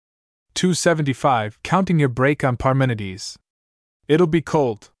score?" "275, counting your break on Parmenides." "It'll be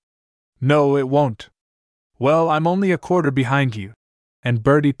cold." "No, it won't." "Well, I'm only a quarter behind you." And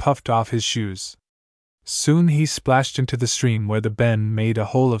Bertie puffed off his shoes. Soon he splashed into the stream where the bend made a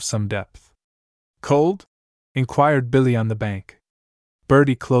hole of some depth. "Cold?" inquired Billy on the bank.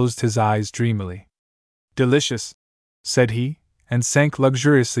 Bertie closed his eyes dreamily. "Delicious," said he, and sank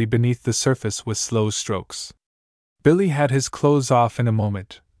luxuriously beneath the surface with slow strokes. Billy had his clothes off in a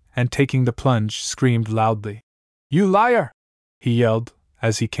moment, and taking the plunge, screamed loudly. "You liar!" he yelled,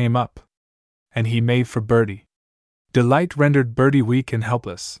 as he came up. And he made for Bertie. Delight rendered Bertie weak and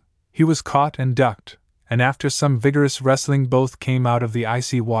helpless. He was caught and ducked, and after some vigorous wrestling both came out of the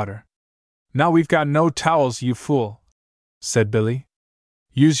icy water. "Now we've got no towels, you fool," said Billy.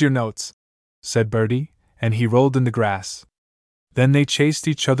 "Use your notes," said Bertie, and he rolled in the grass. Then they chased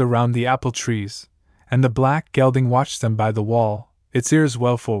each other round the apple trees, and the black gelding watched them by the wall, its ears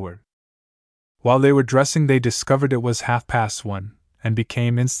well forward. While they were dressing they discovered it was 1:30, and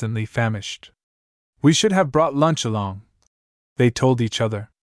became instantly famished. "We should have brought lunch along," they told each other.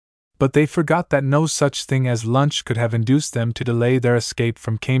 But they forgot that no such thing as lunch could have induced them to delay their escape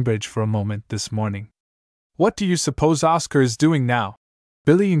from Cambridge for a moment this morning. "What do you suppose Oscar is doing now?"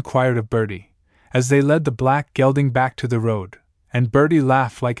 Billy inquired of Bertie, as they led the black gelding back to the road, and Bertie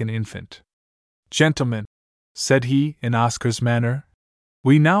laughed like an infant. "Gentlemen," said he, in Oscar's manner,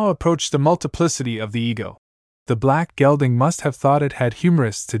 "we now approach the multiplicity of the ego." The black gelding must have thought it had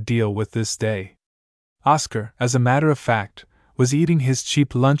humorists to deal with this day. Oscar, as a matter of fact, was eating his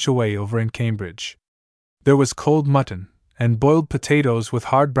cheap lunch away over in Cambridge. There was cold mutton, and boiled potatoes with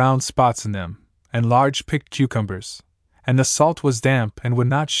hard brown spots in them, and large picked cucumbers, and the salt was damp and would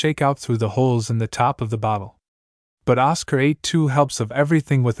not shake out through the holes in the top of the bottle. But Oscar ate 2 helps of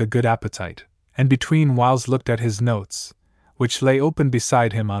everything with a good appetite, and between whiles looked at his notes, which lay open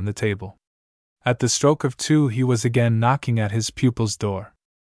beside him on the table. At the stroke of 2 he was again knocking at his pupil's door.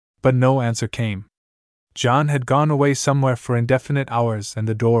 But no answer came. John had gone away somewhere for indefinite hours and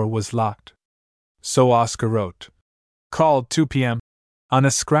the door was locked. So Oscar wrote, "Called 2 p.m." on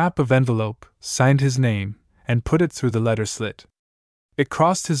a scrap of envelope, signed his name, and put it through the letter slit. It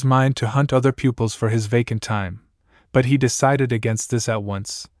crossed his mind to hunt other pupils for his vacant time, but he decided against this at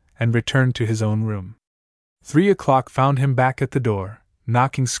once, and returned to his own room. 3 o'clock found him back at the door,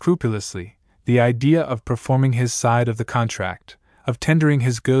 knocking scrupulously. The idea of performing his side of the contract, of tendering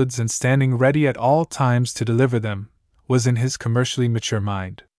his goods and standing ready at all times to deliver them, was in his commercially mature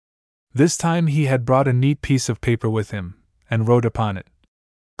mind. This time he had brought a neat piece of paper with him, and wrote upon it,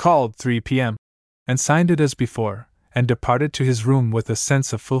 "Called 3 p.m., and signed it as before, and departed to his room with a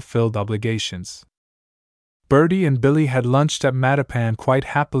sense of fulfilled obligations. Bertie and Billy had lunched at Mattapan quite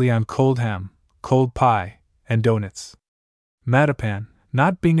happily on cold ham, cold pie, and doughnuts. Mattapan,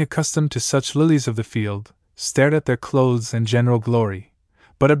 not being accustomed to such lilies of the field, stared at their clothes and general glory,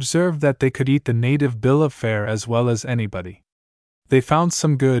 but observed that they could eat the native bill of fare as well as anybody. They found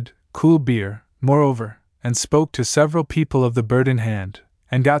some good, cool beer, moreover, and spoke to several people of the Bird in Hand,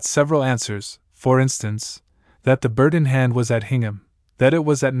 and got several answers, for instance, that the Bird in Hand was at Hingham, that it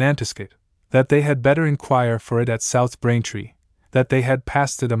was at Nantasket, that they had better inquire for it at South Braintree, that they had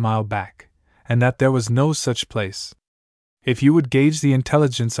passed it a mile back, and that there was no such place. If you would gauge the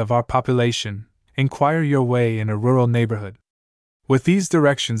intelligence of our population, inquire your way in a rural neighborhood. With these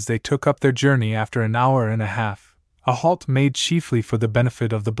directions they took up their journey after an hour and a half, a halt made chiefly for the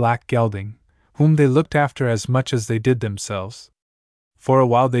benefit of the black gelding, whom they looked after as much as they did themselves. For a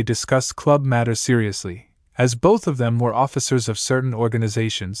while they discussed club matters seriously, as both of them were officers of certain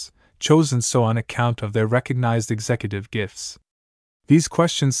organizations, chosen so on account of their recognized executive gifts. These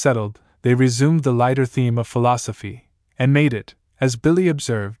questions settled, they resumed the lighter theme of philosophy, and made it, as Billy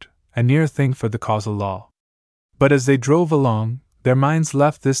observed, a near thing for the causal law. But as they drove along, their minds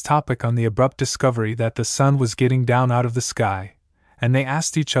left this topic on the abrupt discovery that the sun was getting down out of the sky, and they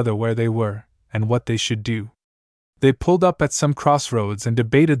asked each other where they were, and what they should do. They pulled up at some crossroads and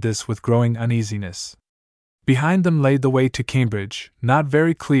debated this with growing uneasiness. Behind them lay the way to Cambridge, not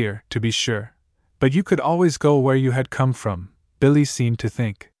very clear, to be sure, but you could always go where you had come from, Billy seemed to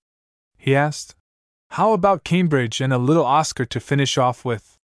think. He asked, "How about Cambridge and a little Oscar to finish off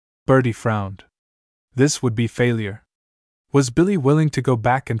with?" Bertie frowned. This would be failure. Was Billy willing to go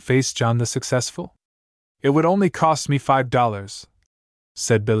back and face John the Successful? "It would only cost me $5,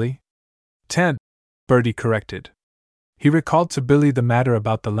 said Billy. "10, Bertie corrected. He recalled to Billy the matter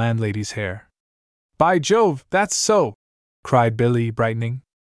about the landlady's hair. "By Jove, that's so!" cried Billy, brightening.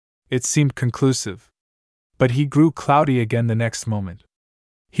 It seemed conclusive. But he grew cloudy again the next moment.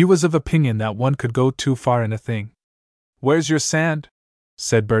 He was of opinion that one could go too far in a thing. "Where's your sand?"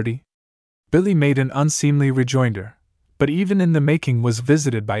 said Bertie. Billy made an unseemly rejoinder, but even in the making was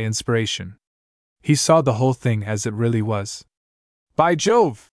visited by inspiration. He saw the whole thing as it really was. "By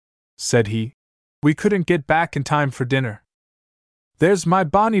Jove!" said he, "we couldn't get back in time for dinner." "There's my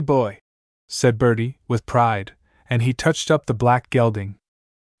bonny boy," said Bertie, with pride, and he touched up the black gelding.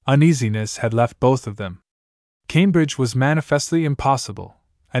 Uneasiness had left both of them. Cambridge was manifestly impossible,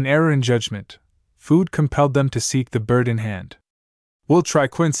 an error in judgment. Food compelled them to seek the Bird in Hand. "We'll try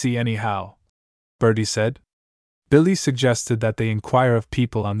Quincy anyhow," Bertie said. Billy suggested that they inquire of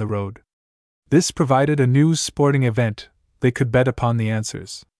people on the road. This provided a new sporting event, they could bet upon the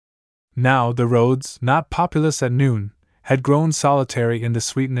answers. Now the roads, not populous at noon, had grown solitary in the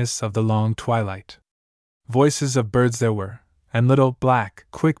sweetness of the long twilight. Voices of birds there were, and little, black,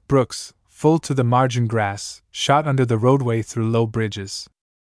 quick brooks, full to the margin grass, shot under the roadway through low bridges.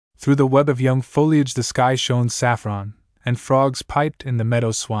 Through the web of young foliage the sky shone saffron, and frogs piped in the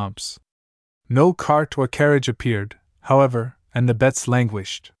meadow swamps. No cart or carriage appeared, however, and the bets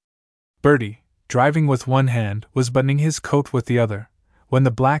languished. Bertie, driving with one hand, was buttoning his coat with the other, when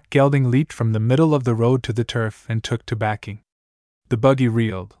the black gelding leaped from the middle of the road to the turf and took to backing. The buggy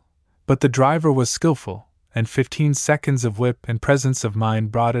reeled, but the driver was skillful, and 15 seconds of whip and presence of mind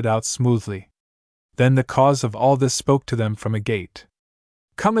brought it out smoothly. Then the cause of all this spoke to them from a gate.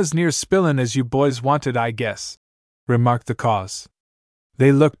 "Come as near spillin' as you boys wanted, I guess," remarked the cause.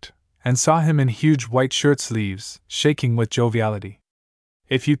 They looked, and saw him in huge white shirt sleeves, shaking with joviality.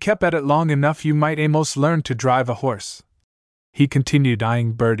 "If you kept at it long enough you might amos learn to drive a horse," he continued,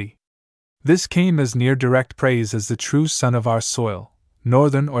 eyeing Bertie. This came as near direct praise as the true son of our soil,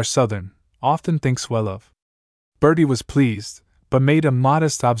 northern or southern, often thinks well of. Bertie was pleased, but made a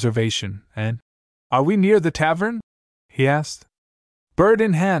modest observation, and, "Are we near the tavern?" he asked. "Bird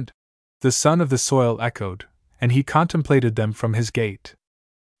in hand," the son of the soil echoed, and he contemplated them from his gate.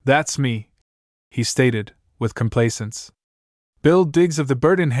 "That's me," he stated, with complacence. "Bill Diggs of the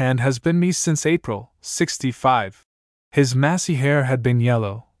Bird in Hand has been me since April, '65. His massy hair had been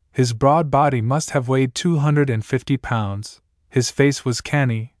yellow, his broad body must have weighed 250 pounds, his face was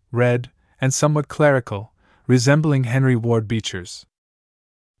canny, red, and somewhat clerical, resembling Henry Ward Beecher's.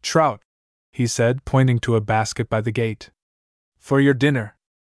 "Trout," he said, pointing to a basket by the gate. "For your dinner."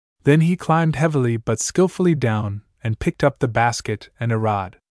 Then he climbed heavily but skillfully down, and picked up the basket and a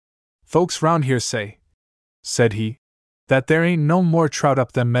rod. "Folks round here say," said he, "that there ain't no more trout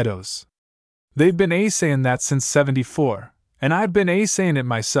up them meadows. They've been a-sayin' that since '74, and I've been a-sayin' it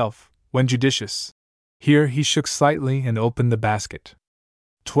myself, when judicious." Here he shook slightly and opened the basket.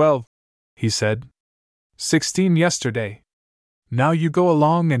 12, he said. 16 yesterday. Now you go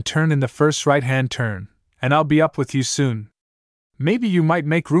along and turn in the first right-hand turn, and I'll be up with you soon. Maybe you might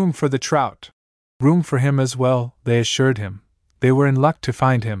make room for the trout." Room for him as well, they assured him. They were in luck to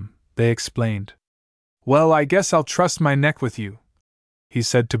find him, they explained. "Well, I guess I'll trust my neck with you," he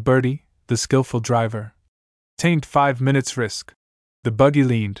said to Bertie, the skillful driver. "'Tain't 5 minutes' risk." The buggy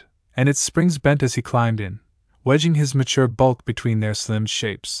leaned, and its springs bent as he climbed in, wedging his mature bulk between their slim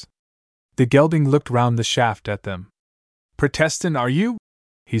shapes. The gelding looked round the shaft at them. "Protestin', are you?"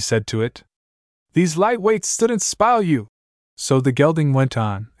 he said to it. "These lightweights stouldn't spile you." So the gelding went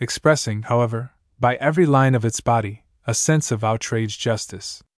on, expressing, however, by every line of its body, a sense of outraged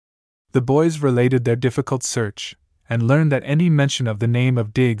justice. The boys related their difficult search, and learned that any mention of the name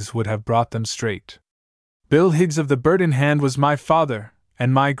of Diggs would have brought them straight. "Bill Higgs of the Bird in Hand was my father,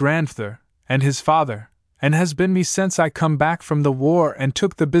 and my grandfather, and his father, and has been me since I come back from the war and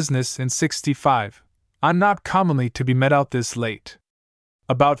took the business in '65. I'm not commonly to be met out this late.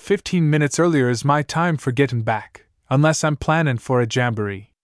 About 15 minutes earlier is my time for gettin' back, unless I'm plannin' for a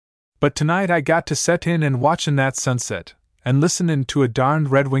jamboree. But tonight I got to set in and watchin' that sunset, and listenin' to a darned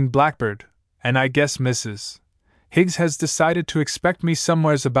red-winged blackbird, and I guess Mrs. Higgs has decided to expect me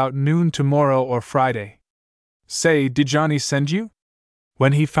somewheres about noon tomorrow or Friday. Say, did Johnny send you?"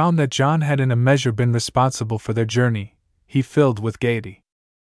 When he found that John had in a measure been responsible for their journey, he filled with gaiety.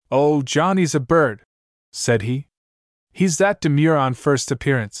 "Oh, Johnny's a bird," said he. "He's that demure on first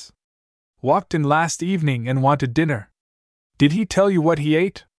appearance. Walked in last evening and wanted dinner. Did he tell you what he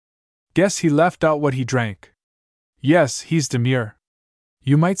ate? Guess he left out what he drank. Yes, he's demure."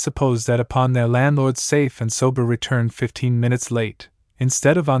 You might suppose that upon their landlord's safe and sober return 15 minutes late,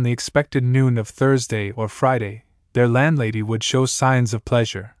 instead of on the expected noon of Thursday or Friday, their landlady would show signs of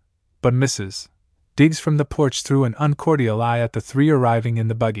pleasure, but Mrs. Diggs from the porch threw an uncordial eye at the three arriving in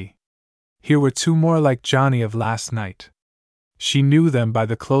the buggy. Here were two more like Johnny of last night. She knew them by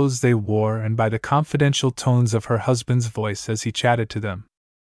the clothes they wore and by the confidential tones of her husband's voice as he chatted to them.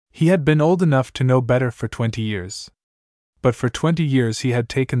 He had been old enough to know better for 20 years. But for 20 years he had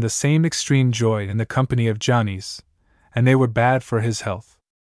taken the same extreme joy in the company of Johnnies, and they were bad for his health.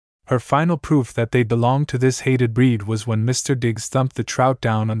 Her final proof that they belonged to this hated breed was when Mr. Diggs thumped the trout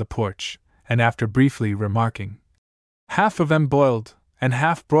down on the porch, and after briefly remarking, "Half of 'em boiled, and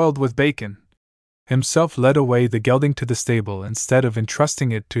half broiled with bacon," himself led away the gelding to the stable instead of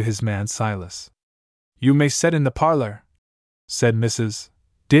entrusting it to his man Silas. "You may set in the parlor," said Mrs.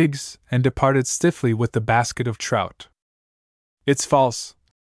 Diggs, and departed stiffly with the basket of trout. "It's false,"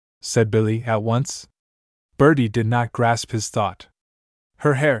 said Billy at once. Bertie did not grasp his thought.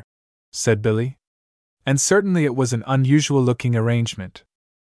 "Her hair," said Billy. And certainly it was an unusual-looking arrangement.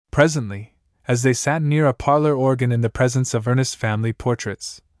 Presently, as they sat near a parlor organ in the presence of earnest family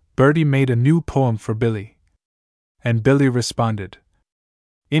portraits, Bertie made a new poem for Billy. And Billy responded.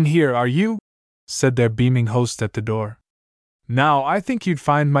 "In here, are you?" said their beaming host at the door. "Now I think you'd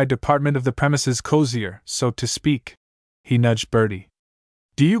find my department of the premises cozier, so to speak." He nudged Bertie.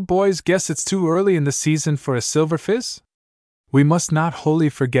 "Do you boys guess it's too early in the season for a silver fizz?" We must not wholly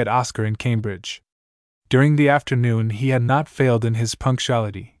forget Oscar in Cambridge. During the afternoon he had not failed in his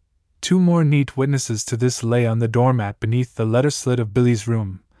punctuality. Two more neat witnesses to this lay on the doormat beneath the letter slit of Billy's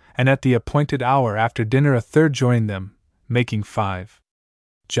room, and at the appointed hour after dinner a third joined them, making 5.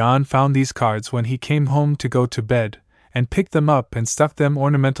 John found these cards when he came home to go to bed, and picked them up and stuck them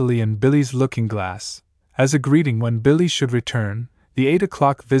ornamentally in Billy's looking-glass, as a greeting when Billy should return. The 8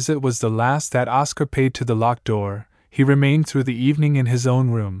 o'clock visit was the last that Oscar paid to the locked door. He remained through the evening in his own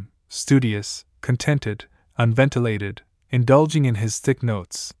room, studious, contented, unventilated, indulging in his thick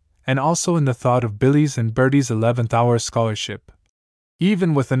notes, and also in the thought of Billy's and Bertie's 11th-hour scholarship.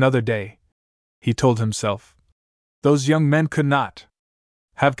 Even with another day, he told himself, those young men could not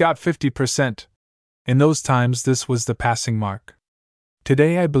have got 50%. In those times this was the passing mark.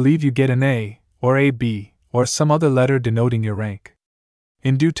 Today I believe you get an A, or AB, or some other letter denoting your rank.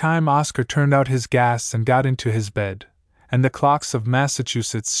 In due time Oscar turned out his gas and got into his bed, and the clocks of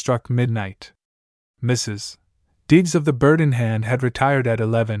Massachusetts struck midnight. Mrs. Diggs of the Bird in Hand had retired at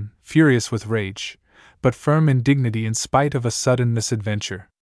 11, furious with rage, but firm in dignity in spite of a sudden misadventure.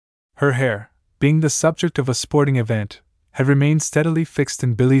 Her hair, being the subject of a sporting event, had remained steadily fixed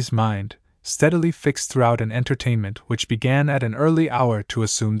in Billy's mind, steadily fixed throughout an entertainment which began at an early hour to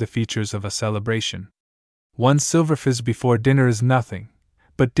assume the features of a celebration. One silverfizz before dinner is nothing,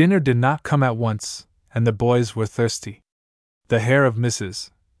 but dinner did not come at once, and the boys were thirsty. The hair of Mrs.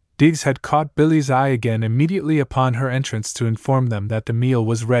 Diggs had caught Billy's eye again immediately upon her entrance to inform them that the meal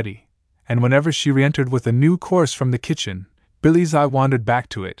was ready, and whenever she re-entered with a new course from the kitchen, Billy's eye wandered back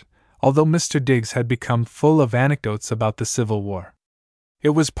to it, although Mr. Diggs had become full of anecdotes about the Civil War. It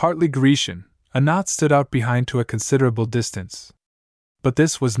was partly Grecian, a knot stood out behind to a considerable distance. But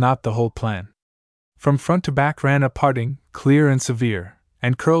this was not the whole plan. From front to back ran a parting, clear and severe,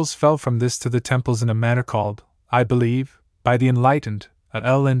 and curls fell from this to the temples in a manner called, I believe, by the enlightened, a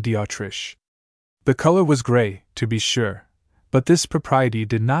L and d'Autriche. The color was gray, to be sure, but this propriety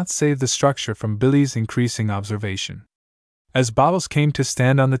did not save the structure from Billy's increasing observation. As bottles came to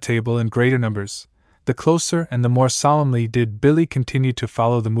stand on the table in greater numbers, the closer and the more solemnly did Billy continue to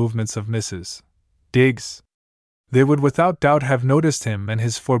follow the movements of Mrs. Diggs. They would without doubt have noticed him and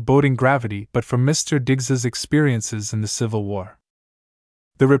his foreboding gravity but for Mr. Diggs's experiences in the Civil War.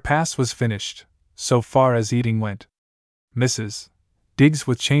 The repast was finished, so far as eating went. Mrs. Diggs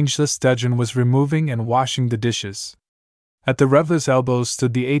with changeless dudgeon was removing and washing the dishes. At the revelers' elbows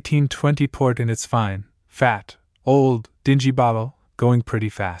stood the 1820 port in its fine, fat, old, dingy bottle, going pretty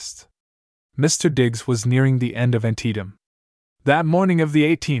fast. Mr. Diggs was nearing the end of Antietam. That morning of the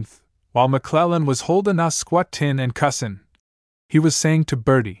 18th, while McClellan was holdin' us squattin' and cussin', he was saying to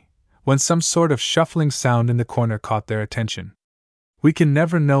Bertie, when some sort of shuffling sound in the corner caught their attention. We can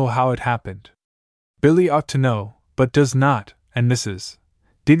never know how it happened. Billy ought to know, but does not, and Mrs.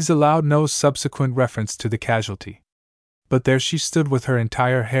 Diggs allowed no subsequent reference to the casualty. But there she stood with her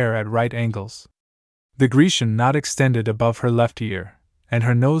entire hair at right angles, the Grecian knot extended above her left ear, and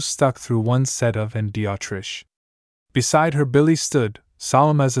her nose stuck through one set of and d'Autriche. Beside her Billy stood,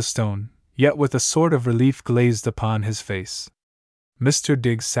 solemn as a stone, yet with a sort of relief glazed upon his face. Mr.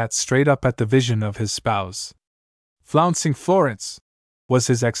 Diggs sat straight up at the vision of his spouse. "Flouncing Florence!" was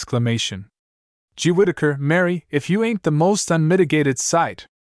his exclamation. "Gee Whittaker, Mary, if you ain't the most unmitigated sight!"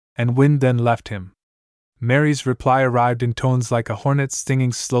 And wind then left him. Mary's reply arrived in tones like a hornet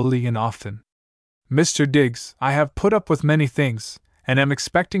stinging slowly and often. "Mr. Diggs, I have put up with many things, and am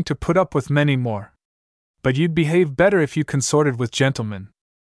expecting to put up with many more. But you'd behave better if you consorted with gentlemen."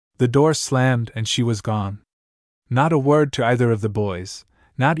 The door slammed and she was gone. Not a word to either of the boys,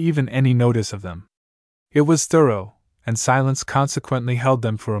 not even any notice of them. It was thorough, and silence consequently held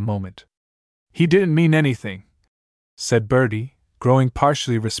them for a moment. "He didn't mean anything," said Bertie, growing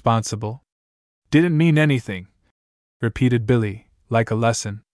partially responsible. "Didn't mean anything," repeated Billy, like a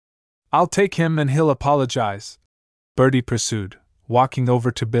lesson. "I'll take him and he'll apologize," Bertie pursued, walking over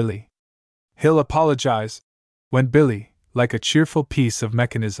to Billy. "He'll apologize," went Billy, like a cheerful piece of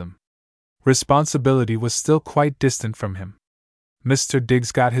mechanism. Responsibility was still quite distant from him. Mr.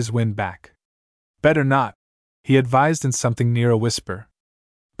 Diggs got his wind back. "Better not," he advised in something near a whisper.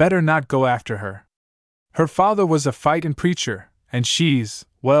 "Better not go after her. Her father was a fightin' preacher, and she's,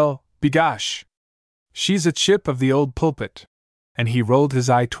 well, begosh! She's a chip of the old pulpit." And he rolled his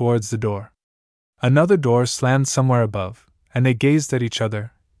eye towards the door. Another door slammed somewhere above, and they gazed at each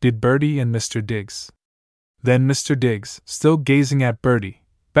other, did Bertie and Mr. Diggs. Then Mr. Diggs, still gazing at Bertie,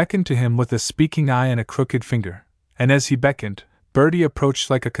 beckoned to him with a speaking eye and a crooked finger, and as he beckoned, Bertie approached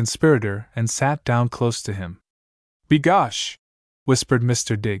like a conspirator and sat down close to him. "Begosh!" whispered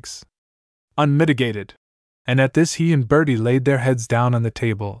Mr. Diggs. "Unmitigated!" And at this he and Bertie laid their heads down on the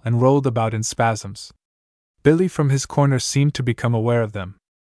table and rolled about in spasms. Billy from his corner seemed to become aware of them.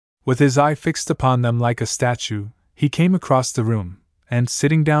 With his eye fixed upon them like a statue, he came across the room, and,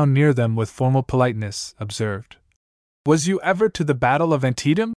 sitting down near them with formal politeness, observed, Was you ever to the Battle of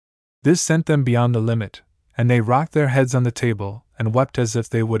Antietam? This sent them beyond the limit, and they rocked their heads on the table and wept as if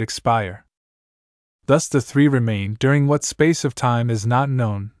they would expire. Thus the three remained during what space of time is not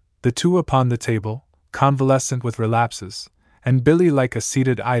known, the two upon the table, convalescent with relapses, and Billy like a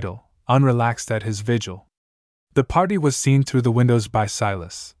seated idol, unrelaxed at his vigil. The party was seen through the windows by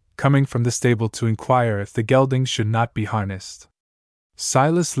Silas, coming from the stable to inquire if the gelding should not be harnessed.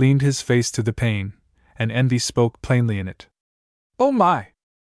 Silas leaned his face to the pane, and envy spoke plainly in it. "Oh my!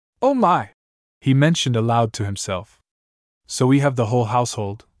 Oh my!" he mentioned aloud to himself. "So we have the whole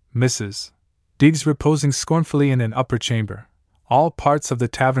household, Mrs. Diggs reposing scornfully in an upper chamber, all parts of the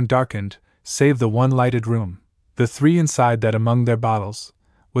tavern darkened, save the one lighted room, the three inside that among their bottles,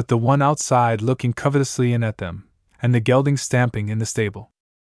 with the one outside looking covetously in at them, and the gelding stamping in the stable."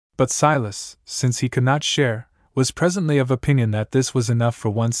 But Silas, since he could not share, was presently of opinion that this was enough for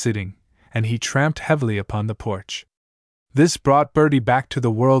one sitting, and he tramped heavily upon the porch. This brought Bertie back to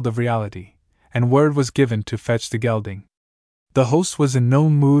the world of reality, and word was given to fetch the gelding. The host was in no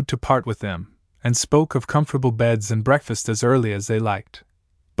mood to part with them, and spoke of comfortable beds and breakfast as early as they liked.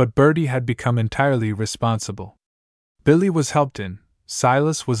 But Bertie had become entirely responsible. Billy was helped in,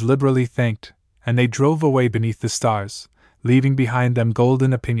 Silas was liberally thanked, and they drove away beneath the stars, leaving behind them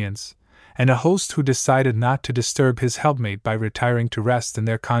golden opinions, and a host who decided not to disturb his helpmate by retiring to rest in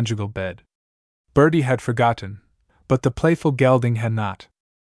their conjugal bed. Bertie had forgotten, but the playful gelding had not.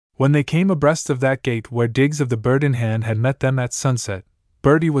 When they came abreast of that gate where Diggs of the Bird in Hand had met them at sunset,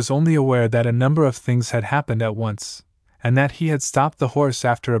 Bertie was only aware that a number of things had happened at once, and that he had stopped the horse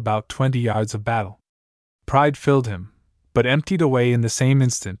after about 20 yards of battle. Pride filled him, but emptied away in the same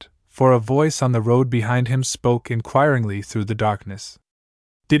instant, for a voice on the road behind him spoke inquiringly through the darkness.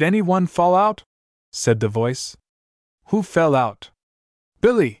 "Did any one fall out?" said the voice. "Who fell out?"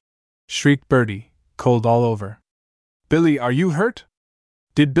 "Billy!" shrieked Bertie, cold all over. "Billy, are you hurt?"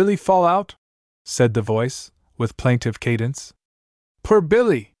 "Did Billy fall out?" said the voice, with plaintive cadence. "Poor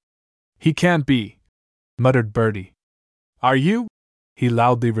Billy!" "He can't be," muttered Bertie. "Are you?" he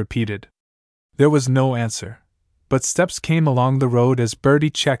loudly repeated. There was no answer, but steps came along the road as Bertie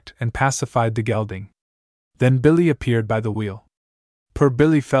checked and pacified the gelding. Then Billy appeared by the wheel. "Poor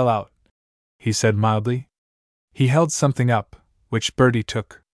Billy fell out," he said mildly. He held something up, which Bertie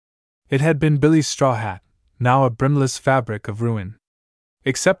took. It had been Billy's straw hat, now a brimless fabric of ruin.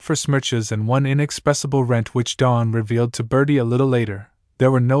 Except for smirches and one inexpressible rent which dawn revealed to Bertie a little later,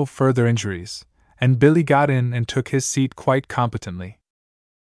 there were no further injuries, and Billy got in and took his seat quite competently.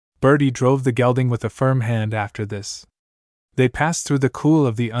 Bertie drove the gelding with a firm hand after this. They passed through the cool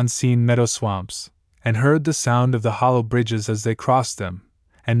of the unseen meadow swamps, and heard the sound of the hollow bridges as they crossed them,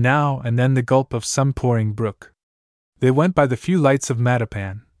 and now and then the gulp of some pouring brook. They went by the few lights of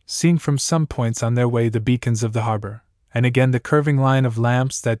Mattapan, seeing from some points on their way the beacons of the harbor, and again the curving line of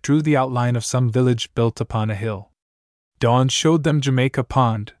lamps that drew the outline of some village built upon a hill. Dawn showed them Jamaica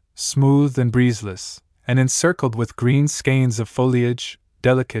Pond, smooth and breezeless, and encircled with green skeins of foliage,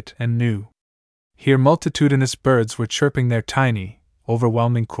 delicate and new. Here multitudinous birds were chirping their tiny,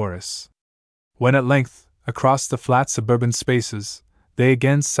 overwhelming chorus. When at length, across the flat suburban spaces, they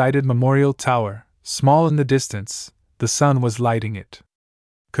again sighted Memorial Tower, small in the distance, the sun was lighting it.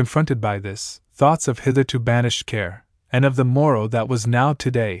 Confronted by this, thoughts of hitherto banished care, and of the morrow that was now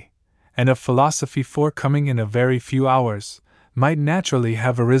today, and of philosophy forthcoming in a very few hours, might naturally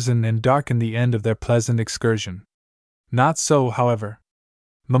have arisen and darkened the end of their pleasant excursion. Not so, however.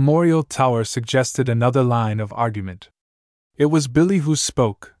 Memorial Tower suggested another line of argument. It was Billy who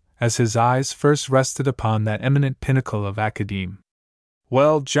spoke, as his eyes first rested upon that eminent pinnacle of Academe.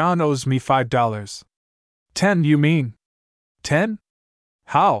 "Well, John owes me $5. 10, you mean? 10?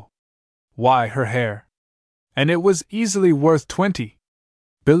 How? Why, her hair. And it was easily worth 20.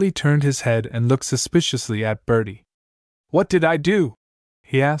 Billy turned his head and looked suspiciously at Bertie. "What did I do?"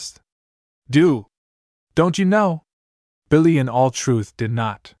 he asked. "Do? Don't you know?" Billy in all truth did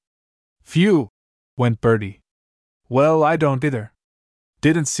not. "Phew!" went Bertie. "Well, I don't either.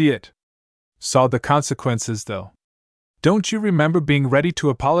 Didn't see it. Saw the consequences, though. Don't you remember being ready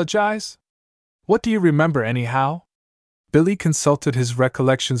to apologize? What do you remember, anyhow?" Billy consulted his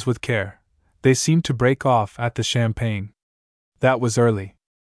recollections with care. They seemed to break off at the champagne. That was early.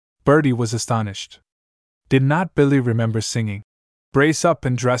 Bertie was astonished. Did not Billy remember singing, "Brace up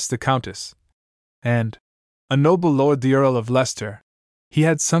and dress the Countess," and "A noble lord the Earl of Leicester"? He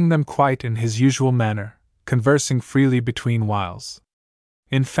had sung them quite in his usual manner, conversing freely between whiles.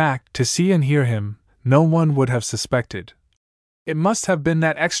 In fact, to see and hear him, no one would have suspected. "It must have been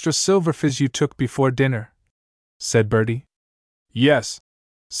that extra silver fizz you took before dinner," said Bertie. "Yes,"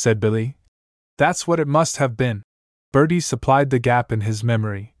 said Billy. "That's what it must have been." Bertie supplied the gap in his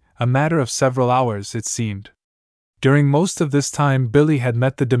memory, a matter of several hours, it seemed. During most of this time, Billy had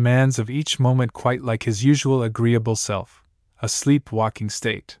met the demands of each moment quite like his usual agreeable self, a sleep-walking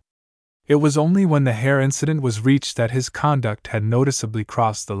state. It was only when the hair incident was reached that his conduct had noticeably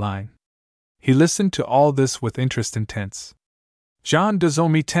crossed the line. He listened to all this with interest intense. "John does owe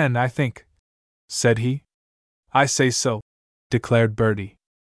me 10, I think," said he. "I say so," declared Bertie.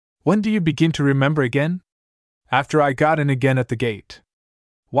 "When do you begin to remember again?" "After I got in again at the gate."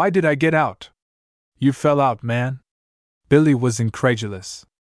 "Why did I get out?" "You fell out, man." Billy was incredulous.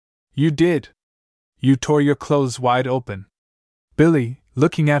 "You did. You tore your clothes wide open." Billy,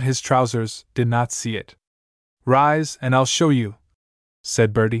 looking at his trousers, did not see it. "Rise, and I'll show you,"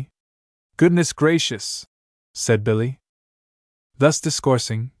 said Bertie. "Goodness gracious," said Billy. Thus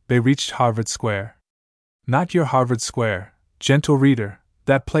discoursing, they reached Harvard Square. Not your Harvard Square, gentle reader,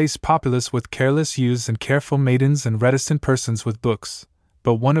 that place populous with careless youths and careful maidens and reticent persons with books,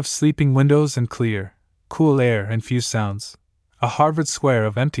 but one of sleeping windows and clear, cool air and few sounds, a Harvard Square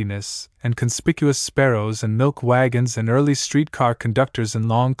of emptiness and conspicuous sparrows and milk wagons and early streetcar conductors in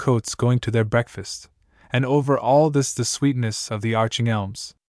long coats going to their breakfast, and over all this the sweetness of the arching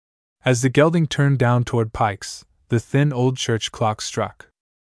elms. As the gelding turned down toward Pike's, the thin old church clock struck.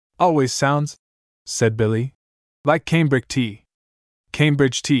 "Always sounds," said Billy, "like Cambridge tea."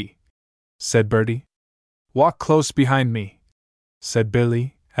 "Cambridge tea," said Bertie. "Walk close behind me," said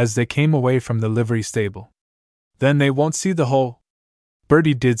Billy, as they came away from the livery stable. "Then they won't see the hole."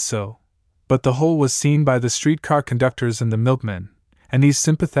 Bertie did so, but the hole was seen by the streetcar conductors and the milkmen, and these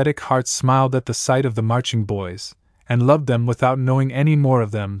sympathetic hearts smiled at the sight of the marching boys, and loved them without knowing any more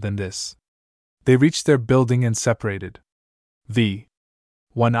of them than this. They reached their building and separated.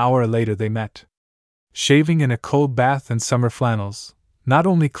 1 hour later they met. Shaving in a cold bath and summer flannels, not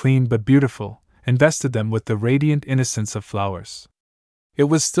only clean but beautiful, invested them with the radiant innocence of flowers. It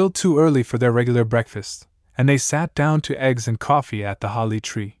was still too early for their regular breakfast, and they sat down to eggs and coffee at the Holly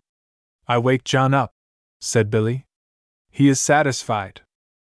Tree. "I waked John up," said Billy. "He is satisfied."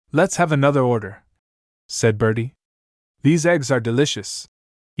 "Let's have another order," said Bertie. "These eggs are delicious."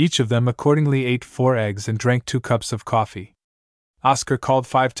 Each of them accordingly ate 4 eggs and drank 2 cups of coffee. "Oscar called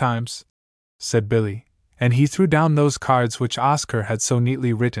 5 times," said Billy, and he threw down those cards which Oscar had so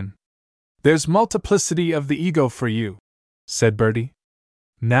neatly written. "There's multiplicity of the ego for you," said Bertie.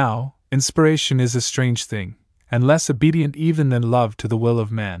 Now, inspiration is a strange thing, and less obedient even than love to the will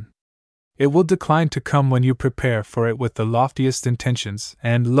of man. It will decline to come when you prepare for it with the loftiest intentions,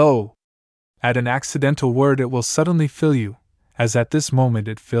 and lo! At an accidental word it will suddenly fill you, as at this moment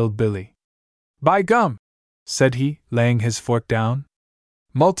it filled Billy. "By gum!" said he, laying his fork down.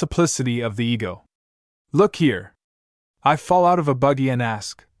 "Multiplicity of the ego. Look here. I fall out of a buggy and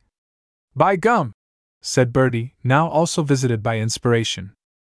ask." "By gum!" said Bertie, now also visited by inspiration.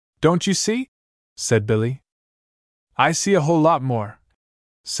 "Don't you see?" said Billy. "I see a whole lot more,"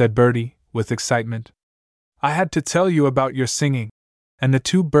 said Bertie, with excitement. "I had to tell you about your singing," and the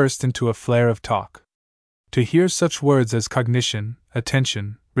two burst into a flare of talk. To hear such words as cognition,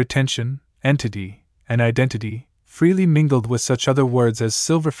 attention, retention, entity, and identity, freely mingled with such other words as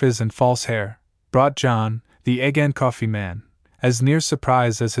silverfizz and false hair, brought John, the egg and coffee man, as near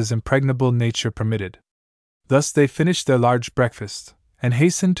surprise as his impregnable nature permitted. Thus they finished their large breakfast, and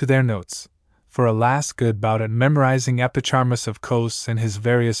hastened to their notes, for a last good bout at memorizing Epicharmus of Kos and his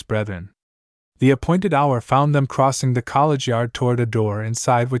various brethren. The appointed hour found them crossing the college yard toward a door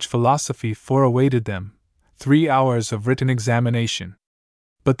inside which Philosophy 4 awaited them, 3 hours of written examination.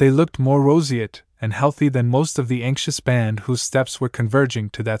 But they looked more roseate and healthy than most of the anxious band whose steps were converging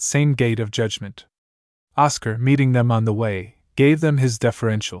to that same gate of judgment. Oscar, meeting them on the way, gave them his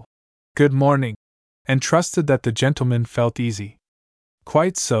deferential "Good morning," and trusted that the gentleman felt easy.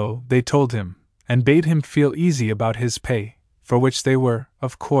 Quite so, they told him, and bade him feel easy about his pay, for which they were,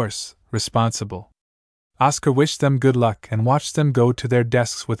 of course, responsible. Oscar wished them good luck and watched them go to their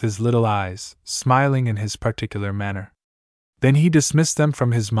desks with his little eyes, smiling in his particular manner. Then he dismissed them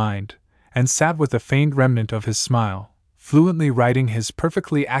from his mind, and sat with a faint remnant of his smile, fluently writing his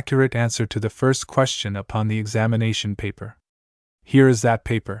perfectly accurate answer to the first question upon the examination paper. Here is that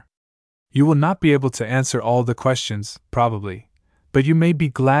paper. You will not be able to answer all the questions, probably, but you may be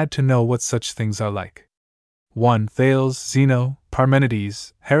glad to know what such things are like. 1. Thales, Zeno,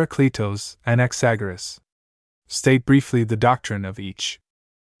 Parmenides, Heraclitus, and Anaxagoras. State briefly the doctrine of each.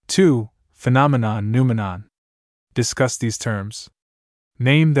 2. Phenomenon, noumenon. Discuss these terms.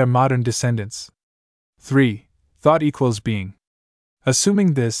 Name their modern descendants. 3. Thought equals being.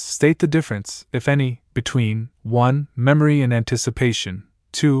 Assuming this, state the difference, if any, between 1. Memory and anticipation,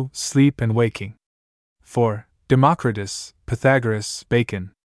 2. Sleep and waking. 4. Democritus, Pythagoras,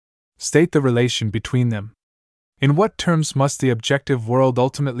 Bacon. State the relation between them. In what terms must the objective world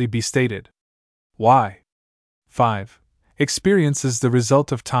ultimately be stated? Why? 5. Experience is the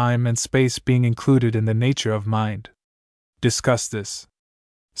result of time and space being included in the nature of mind. Discuss this.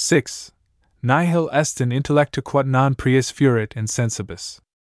 6. Nihil est in intellectu quod non prius fuerit in sensibus.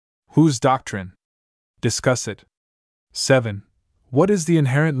 Whose doctrine? Discuss it. 7. What is the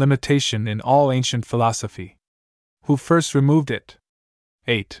inherent limitation in all ancient philosophy? Who first removed it?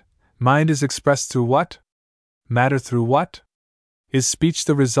 8. Mind is expressed through what? Matter through what? Is speech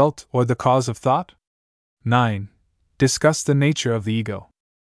the result or the cause of thought? 9. Discuss the nature of the ego.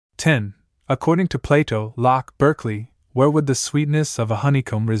 10. According to Plato, Locke, Berkeley, where would the sweetness of a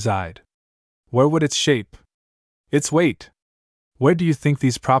honeycomb reside? Where would its shape? Its weight? Where do you think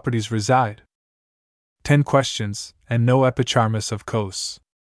these properties reside? 10 questions, and no epicharmus of Kos.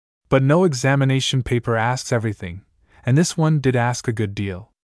 But no examination paper asks everything, and this one did ask a good deal.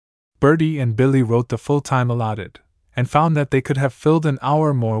 Bertie and Billy wrote the full time allotted, and found that they could have filled an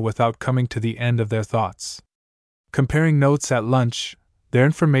hour more without coming to the end of their thoughts. Comparing notes at lunch, their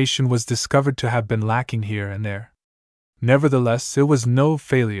information was discovered to have been lacking here and there. Nevertheless, it was no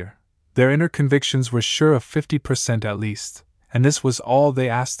failure. Their inner convictions were sure of 50% at least, and this was all they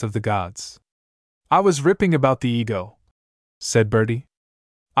asked of the gods. "I was ripping about the ego," said Bertie.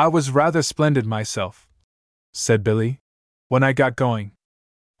 "I was rather splendid myself," said Billy, "when I got going.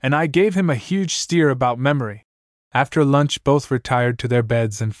 And I gave him a huge steer about memory." After lunch, both retired to their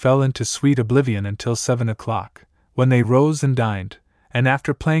beds and fell into sweet oblivion until 7 o'clock, when they rose and dined, and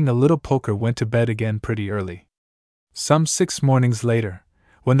after playing a little poker went to bed again pretty early. Some 6 mornings later,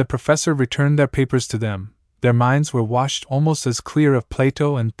 when the professor returned their papers to them, their minds were washed almost as clear of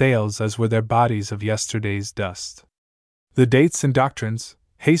Plato and Thales as were their bodies of yesterday's dust. The dates and doctrines,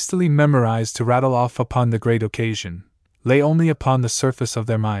 hastily memorized to rattle off upon the great occasion, lay only upon the surface of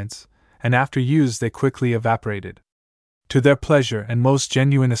their minds, and after use they quickly evaporated. To their pleasure and most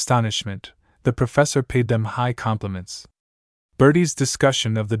genuine astonishment, the professor paid them high compliments. Bertie's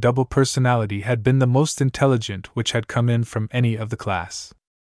discussion of the double personality had been the most intelligent which had come in from any of the class.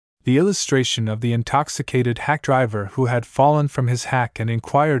 The illustration of the intoxicated hack driver who had fallen from his hack and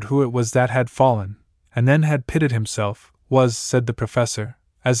inquired who it was that had fallen, and then had pitted himself, was, said the professor,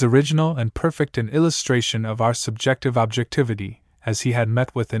 as original and perfect an illustration of our subjective objectivity as he had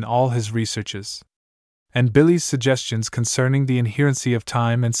met with in all his researches. And Billy's suggestions concerning the inherency of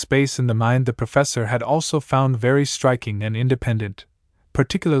time and space in the mind the professor had also found very striking and independent,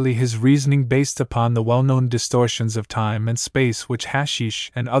 particularly his reasoning based upon the well-known distortions of time and space which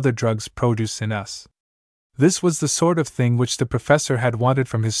hashish and other drugs produce in us. This was the sort of thing which the professor had wanted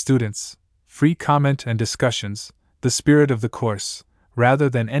from his students: free comment and discussions, the spirit of the course, rather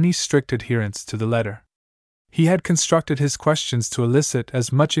than any strict adherence to the letter. He had constructed his questions to elicit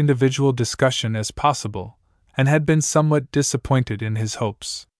as much individual discussion as possible, and had been somewhat disappointed in his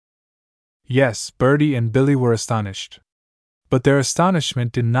hopes. Yes, Bertie and Billy were astonished. But their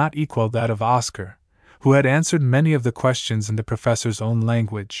astonishment did not equal that of Oscar, who had answered many of the questions in the professor's own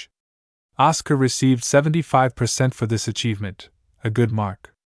language. Oscar received 75% for this achievement, a good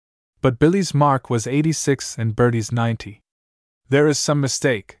mark. But Billy's mark was 86 and Bertie's 90. "There is some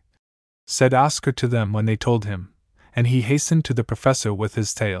mistake," said Oscar to them when they told him, and he hastened to the professor with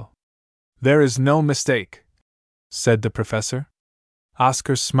his tale. "There is no mistake," said the professor.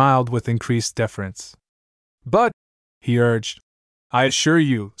 Oscar smiled with increased deference. "But," he urged, "I assure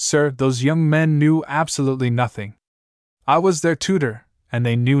you, sir, those young men knew absolutely nothing. I was their tutor, and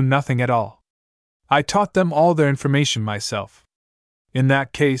they knew nothing at all. I taught them all their information myself." "In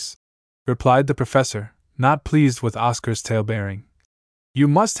that case," replied the professor, not pleased with Oscar's tale-bearing, "you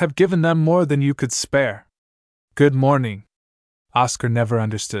must have given them more than you could spare." "Good morning." Oscar never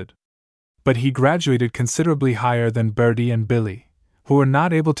understood. But he graduated considerably higher than Bertie and Billy, who were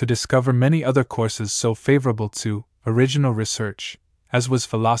not able to discover many other courses so favorable to original research as was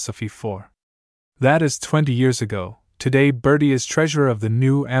Philosophy 4. That is 20 years ago. Today Bertie is treasurer of the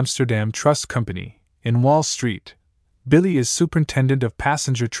New Amsterdam Trust Company, in Wall Street. Billy is superintendent of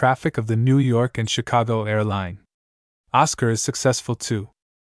passenger traffic of the New York and Chicago Airline. Oscar is successful too.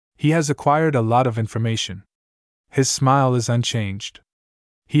 He has acquired a lot of information. His smile is unchanged.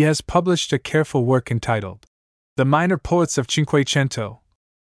 He has published a careful work entitled The Minor Poets of Cinquecento,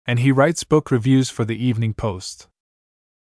 and he writes book reviews for the Evening Post.